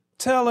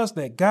tell us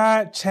that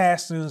God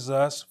chastens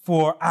us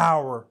for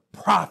our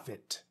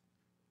profit,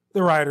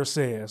 the writer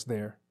says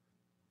there,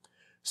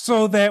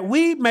 so that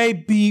we may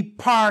be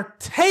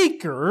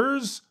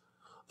partakers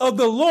of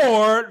the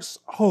Lord's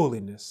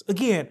holiness.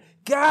 Again,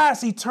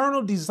 God's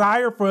eternal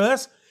desire for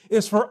us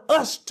is for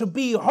us to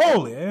be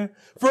holy,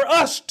 for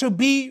us to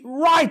be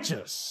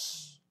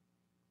righteous.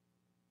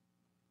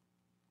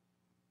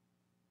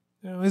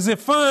 Now, is it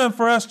fun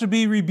for us to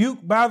be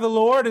rebuked by the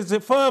Lord? Is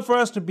it fun for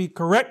us to be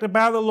corrected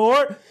by the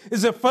Lord?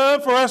 Is it fun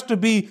for us to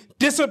be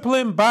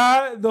disciplined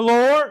by the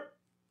Lord?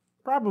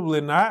 Probably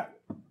not.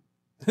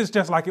 It's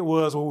just like it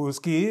was when we was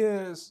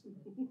kids.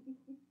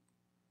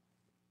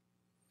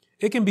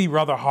 It can be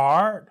rather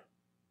hard.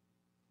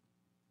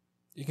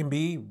 It can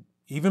be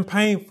even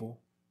painful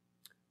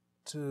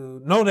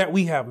to know that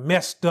we have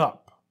messed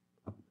up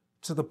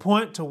to the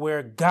point to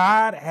where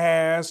God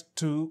has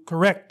to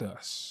correct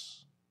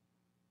us.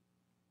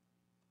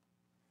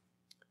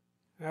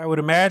 I would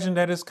imagine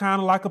that it's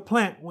kind of like a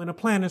plant when a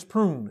plant is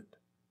pruned.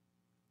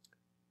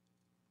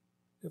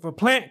 If a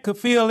plant could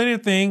feel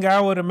anything,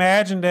 I would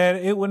imagine that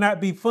it would not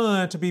be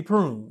fun to be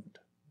pruned.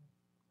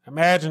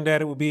 Imagine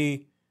that it would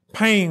be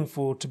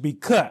painful to be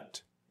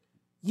cut.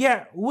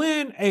 Yet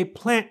when a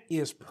plant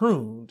is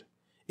pruned,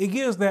 it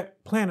gives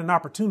that plant an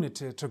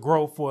opportunity to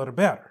grow for the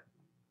better.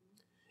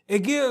 It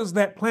gives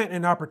that plant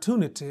an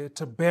opportunity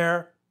to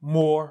bear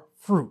more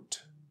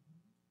fruit.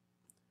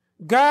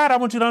 God, I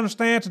want you to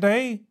understand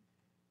today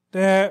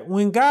that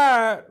when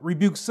God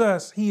rebukes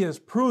us, he is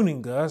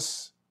pruning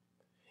us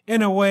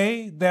in a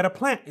way that a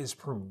plant is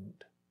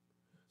pruned,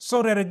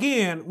 so that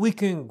again, we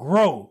can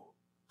grow,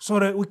 so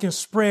that we can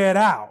spread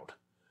out,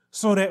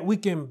 so that we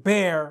can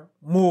bear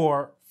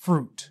more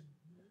fruit.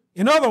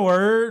 In other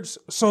words,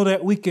 so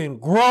that we can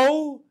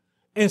grow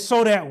and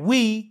so that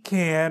we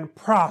can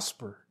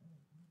prosper.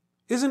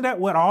 Isn't that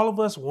what all of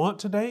us want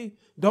today?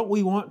 Don't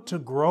we want to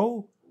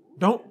grow?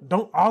 Don't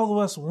all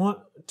of us want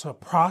to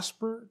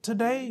prosper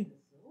today?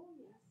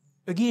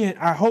 Again,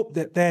 I hope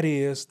that that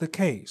is the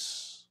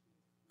case.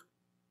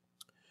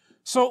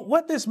 So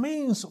what this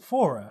means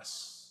for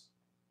us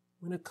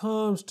when it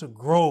comes to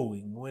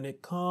growing, when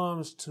it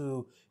comes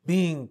to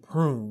being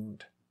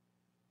pruned,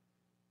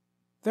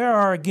 there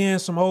are again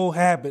some old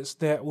habits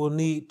that will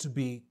need to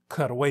be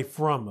cut away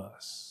from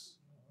us.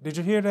 Did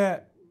you hear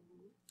that?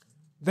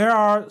 There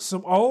are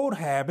some old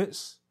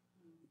habits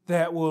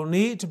that will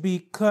need to be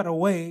cut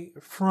away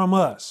from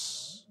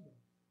us.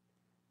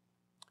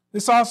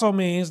 This also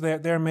means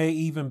that there may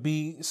even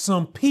be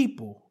some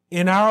people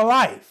in our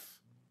life.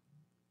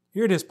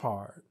 Hear this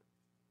part.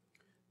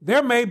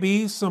 There may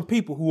be some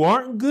people who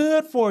aren't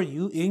good for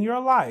you in your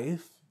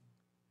life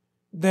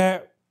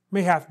that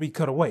may have to be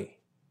cut away,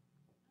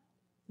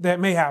 that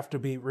may have to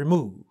be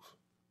removed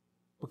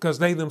because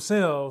they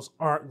themselves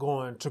aren't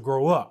going to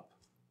grow up.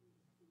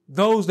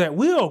 Those that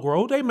will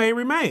grow, they may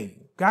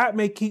remain. God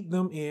may keep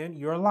them in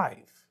your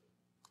life.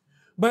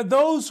 But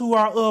those who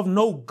are of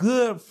no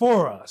good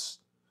for us,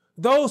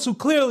 those who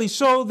clearly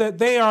show that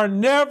they are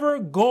never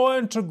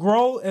going to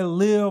grow and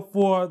live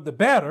for the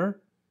better,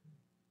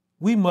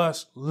 we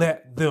must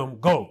let them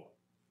go.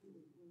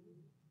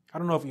 I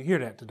don't know if you hear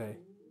that today.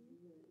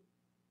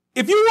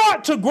 If you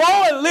want to grow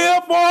and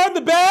live for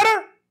the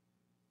better,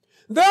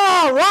 there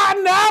are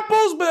rotten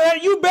apples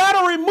that you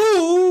better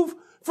remove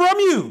from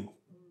you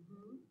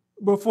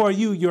before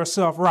you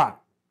yourself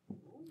rot.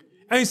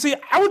 And you see,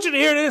 I want you to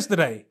hear this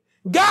today.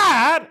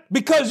 God,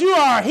 because you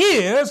are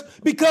his,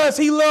 because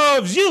he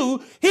loves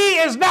you, he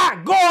is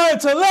not going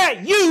to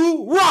let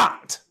you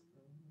rot.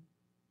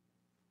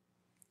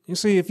 You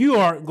see, if you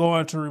aren't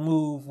going to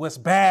remove what's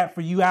bad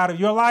for you out of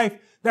your life,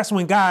 that's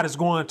when God is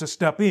going to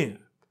step in.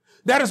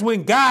 That is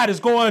when God is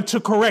going to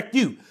correct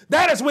you.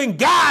 That is when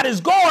God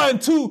is going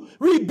to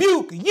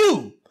rebuke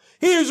you.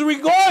 He is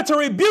going to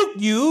rebuke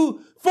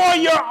you for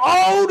your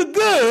own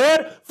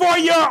good, for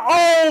your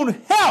own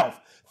health,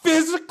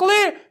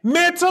 physically,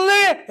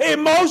 mentally,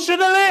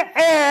 emotionally,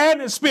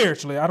 and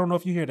spiritually. I don't know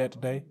if you hear that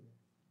today.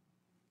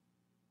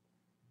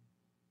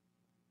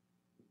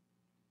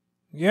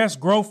 Yes,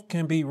 growth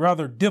can be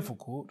rather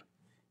difficult,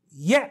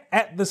 yet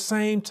at the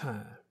same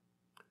time,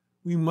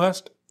 we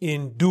must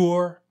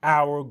endure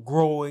our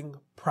growing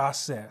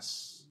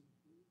process.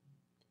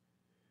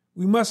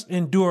 We must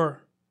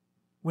endure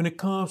when it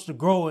comes to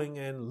growing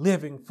and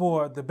living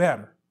for the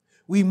better.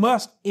 We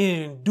must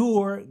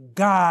endure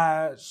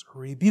God's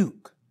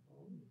rebuke.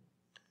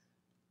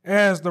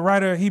 As the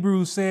writer of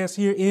Hebrews says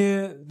here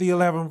in the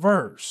 11th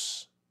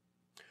verse,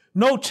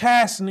 no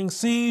chastening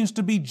seems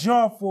to be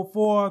joyful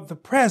for the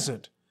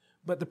present,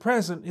 but the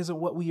present isn't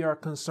what we are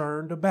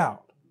concerned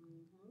about.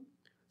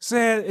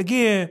 Said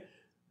again,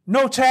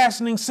 no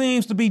chastening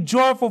seems to be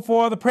joyful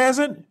for the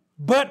present,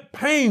 but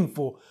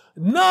painful.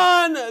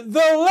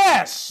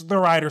 Nonetheless, the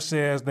writer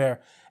says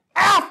there,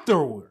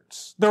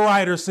 afterwards, the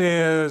writer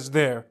says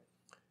there,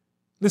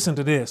 listen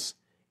to this,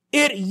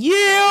 it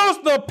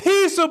yields the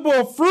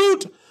peaceable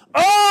fruit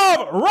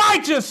of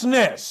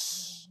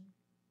righteousness.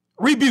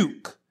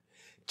 Rebuke.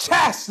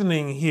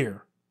 Chastening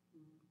here.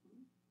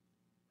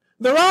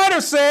 The writer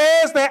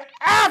says that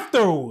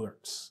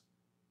afterwards,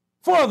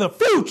 for the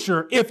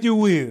future, if you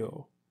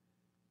will,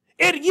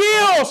 it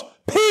yields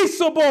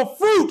peaceable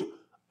fruit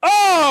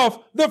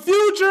of the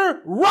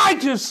future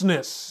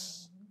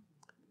righteousness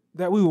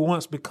that we will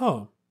once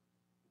become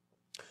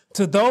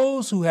to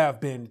those who have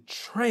been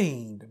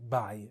trained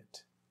by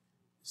it.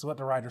 That's what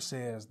the writer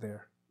says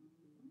there.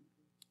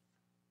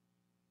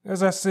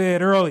 As I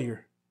said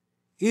earlier,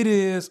 it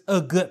is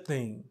a good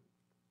thing.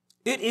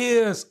 It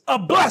is a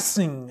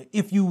blessing,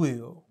 if you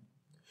will,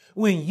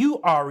 when you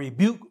are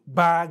rebuked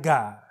by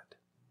God.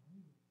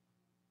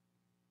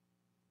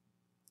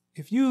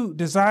 If you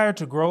desire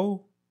to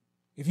grow,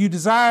 if you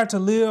desire to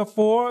live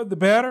for the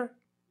better,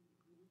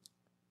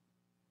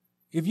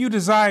 if you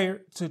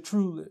desire to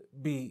truly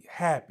be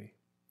happy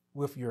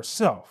with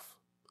yourself,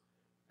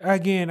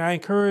 again, I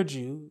encourage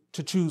you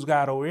to choose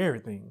God over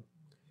everything.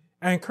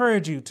 I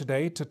encourage you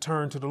today to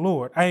turn to the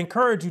Lord. I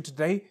encourage you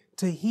today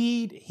to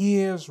heed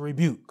his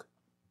rebuke.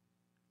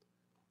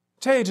 I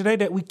tell you today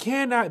that we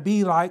cannot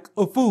be like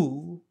a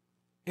fool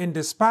and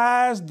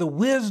despise the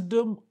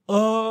wisdom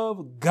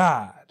of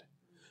God.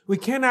 We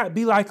cannot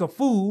be like a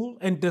fool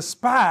and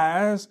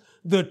despise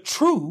the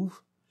truth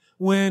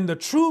when the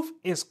truth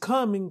is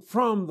coming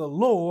from the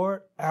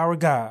Lord our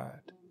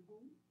God.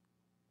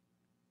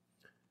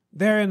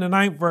 There in the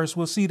 9th verse,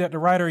 we'll see that the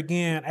writer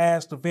again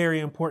asked a very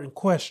important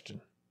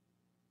question.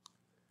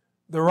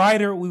 The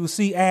writer, we will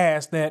see,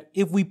 asked that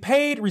if we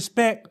paid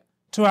respect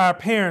to our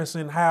parents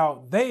and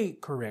how they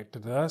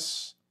corrected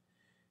us,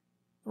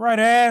 the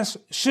writer asked,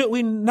 should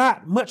we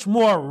not much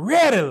more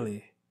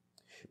readily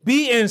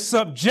be in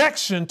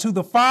subjection to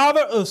the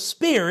Father of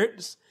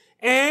spirits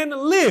and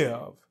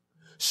live?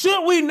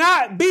 Should we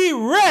not be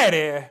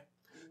ready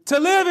to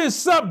live in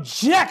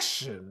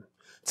subjection,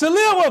 to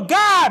live with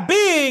God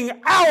being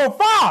our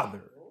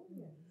Father?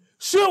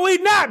 Should we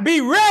not be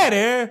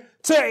ready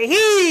to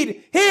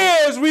heed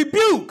his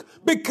rebuke?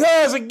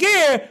 Because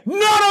again,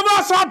 none of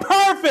us are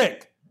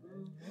perfect.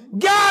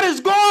 God is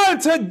going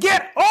to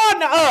get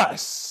on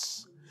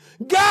us.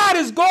 God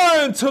is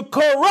going to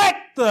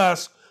correct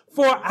us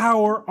for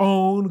our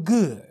own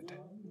good.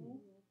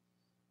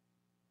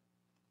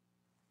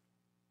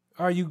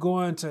 Are you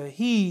going to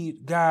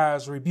heed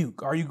God's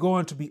rebuke? Are you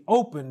going to be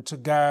open to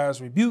God's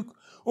rebuke?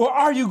 Or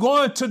are you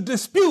going to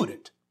dispute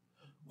it?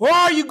 Or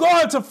are you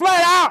going to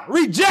flat out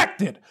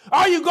reject it?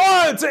 Are you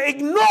going to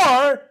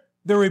ignore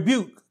the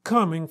rebuke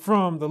coming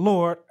from the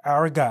Lord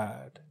our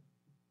God?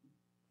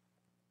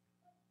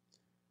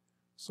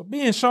 So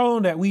being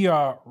shown that we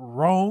are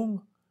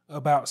wrong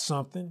about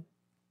something,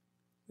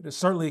 it'll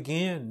certainly,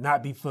 again,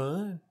 not be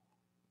fun.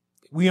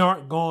 We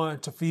aren't going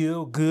to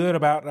feel good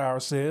about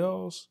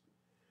ourselves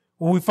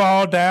when we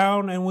fall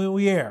down and when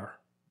we err.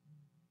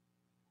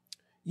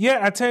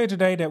 Yet I tell you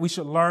today that we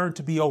should learn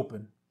to be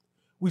open.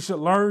 We should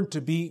learn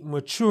to be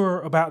mature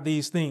about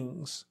these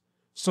things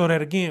so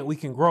that, again, we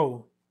can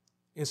grow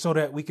and so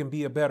that we can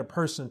be a better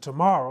person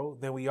tomorrow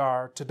than we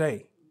are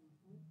today.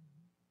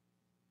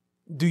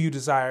 Do you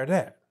desire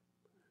that?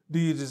 Do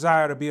you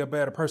desire to be a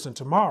better person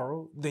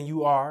tomorrow than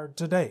you are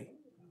today?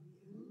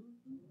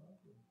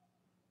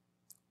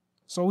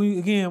 So we,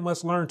 again,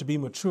 must learn to be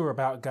mature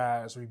about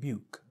God's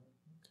rebuke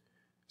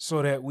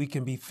so that we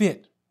can be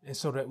fit and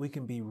so that we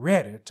can be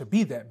ready to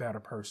be that better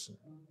person,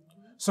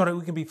 so that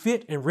we can be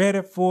fit and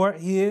ready for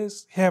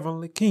his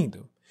heavenly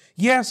kingdom.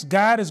 Yes,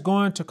 God is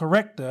going to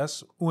correct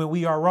us when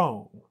we are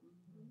wrong.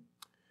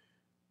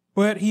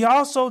 But he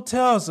also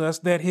tells us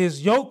that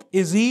his yoke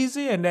is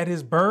easy and that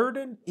his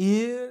burden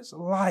is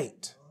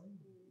light.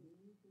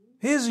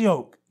 His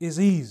yoke is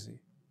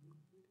easy.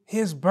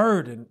 His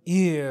burden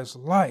is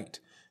light.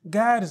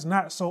 God is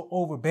not so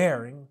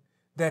overbearing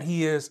that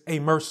he is a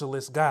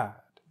merciless God.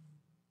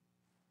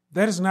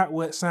 That is not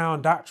what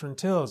sound doctrine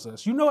tells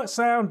us. You know what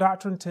sound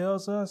doctrine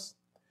tells us?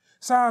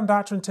 Sound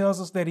doctrine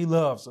tells us that he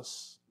loves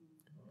us,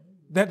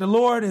 that the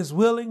Lord is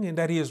willing and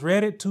that he is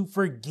ready to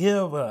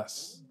forgive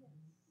us.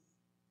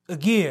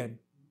 Again,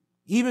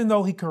 even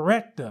though he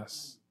corrects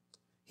us,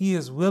 he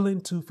is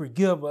willing to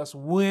forgive us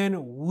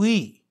when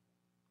we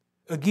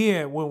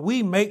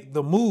make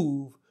the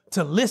move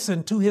to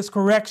listen to his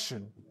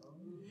correction.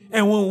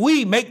 And when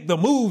we make the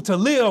move to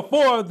live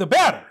for the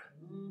better,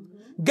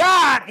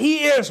 God,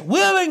 he is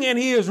willing and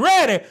he is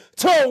ready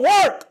to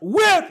work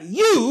with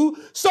you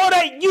so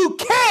that you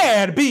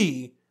can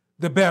be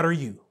the better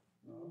you.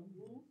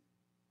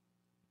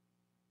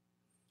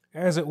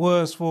 As it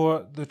was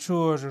for the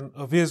children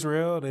of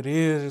Israel, it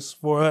is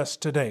for us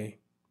today,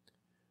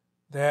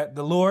 that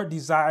the Lord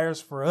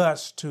desires for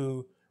us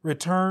to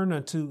return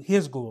unto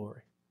his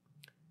glory.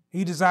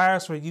 He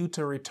desires for you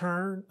to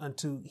return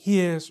unto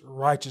his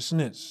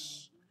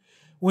righteousness.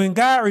 When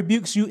God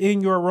rebukes you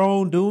in your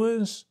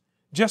wrongdoings,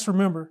 just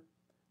remember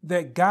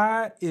that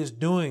God is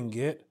doing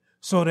it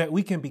so that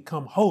we can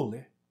become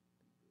holy,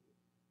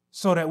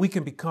 so that we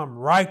can become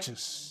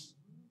righteous,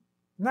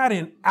 not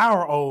in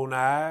our own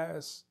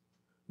eyes,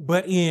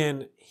 but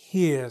in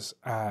his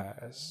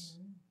eyes.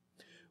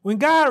 When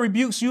God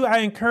rebukes you, I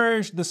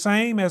encourage the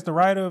same as the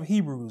writer of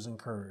Hebrews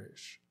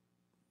encouraged.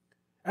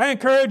 I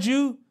encourage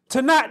you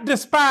to not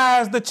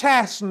despise the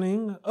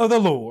chastening of the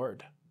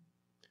Lord,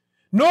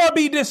 nor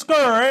be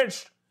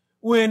discouraged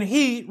when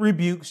he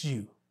rebukes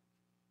you.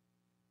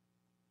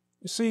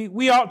 You see,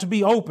 we ought to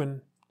be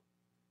open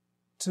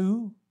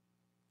to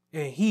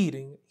and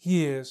heeding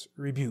his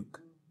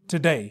rebuke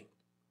today,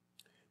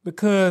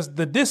 because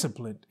the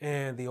disciplined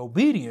and the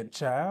obedient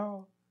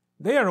child,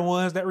 they are the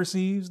ones that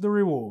receives the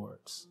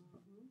rewards.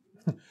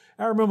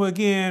 I remember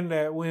again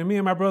that when me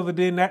and my brother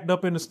didn't act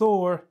up in the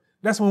store,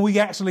 that's when we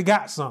actually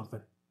got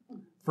something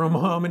from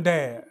mom and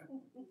dad.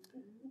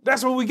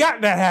 That's when we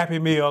got that Happy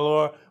Meal,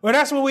 or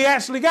that's when we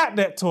actually got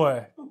that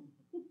toy.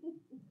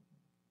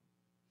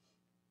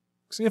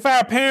 See, if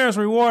our parents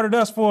rewarded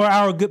us for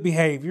our good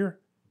behavior,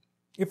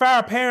 if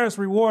our parents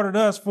rewarded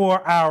us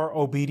for our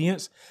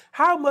obedience,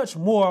 how much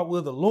more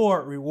will the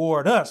Lord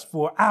reward us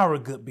for our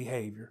good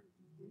behavior?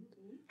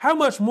 How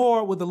much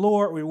more will the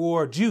Lord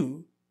reward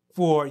you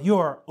for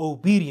your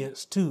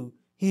obedience to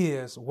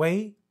his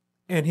way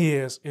and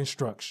his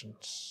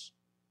instructions?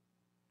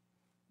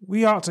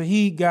 We ought to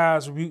heed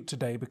God's rebuke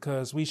today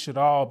because we should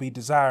all be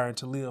desiring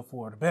to live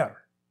for the better.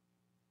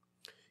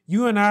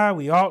 You and I,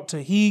 we ought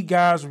to heed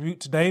God's rebuke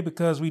today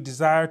because we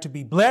desire to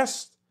be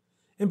blessed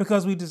and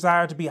because we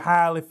desire to be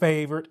highly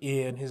favored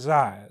in his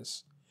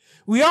eyes.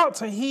 We ought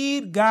to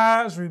heed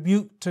God's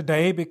rebuke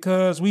today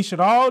because we should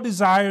all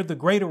desire the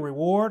greater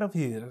reward of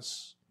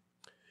his.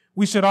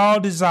 We should all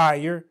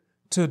desire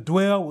to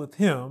dwell with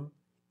him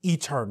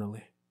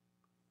eternally.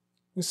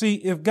 You see,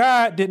 if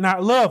God did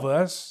not love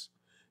us,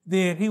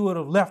 then he would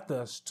have left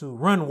us to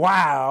run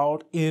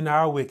wild in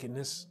our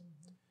wickedness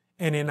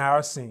and in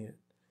our sin.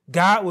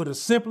 God would have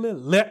simply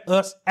let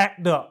us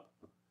act up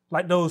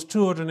like those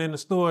children in the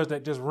stores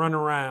that just run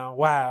around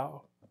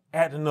wild,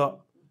 acting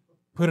up,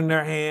 putting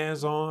their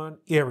hands on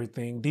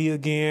everything. D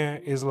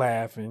again is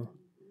laughing.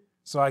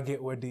 So I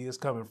get where D is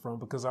coming from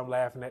because I'm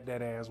laughing at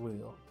that as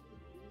well.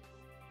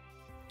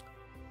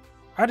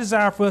 I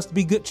desire for us to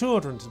be good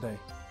children today.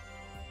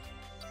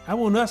 I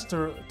want us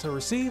to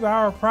receive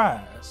our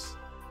prize.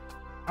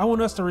 I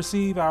want us to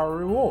receive our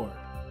reward.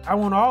 I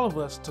want all of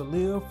us to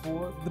live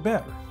for the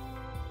better.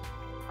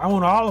 I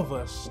want all of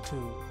us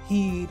to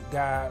heed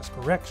God's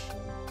correction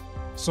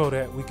so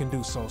that we can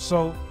do so.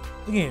 So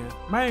again,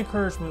 my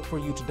encouragement for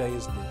you today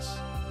is this.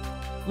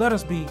 Let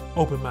us be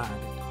open-minded.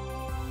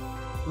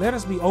 Let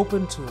us be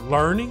open to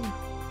learning.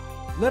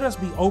 Let us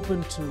be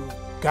open to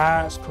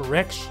God's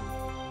correction.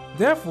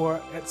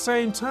 Therefore, at the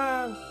same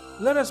time,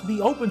 let us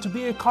be open to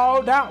being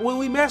called out when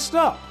we messed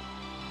up,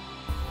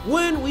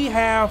 when we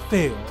have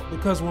failed.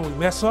 Because when we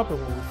mess up and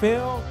when we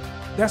fail,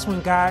 that's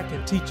when God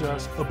can teach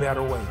us a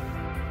better way.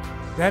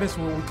 That is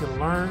when we can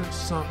learn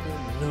something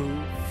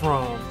new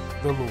from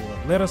the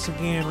Lord. Let us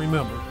again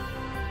remember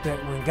that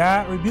when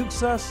God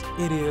rebukes us,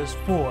 it is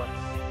for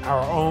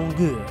our own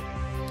good.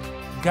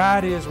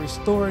 God is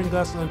restoring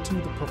us unto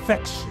the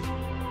perfection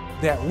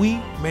that we,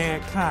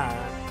 mankind,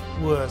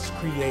 was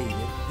created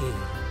in.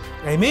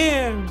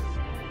 Amen.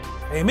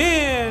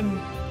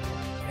 Amen.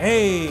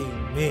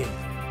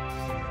 Amen.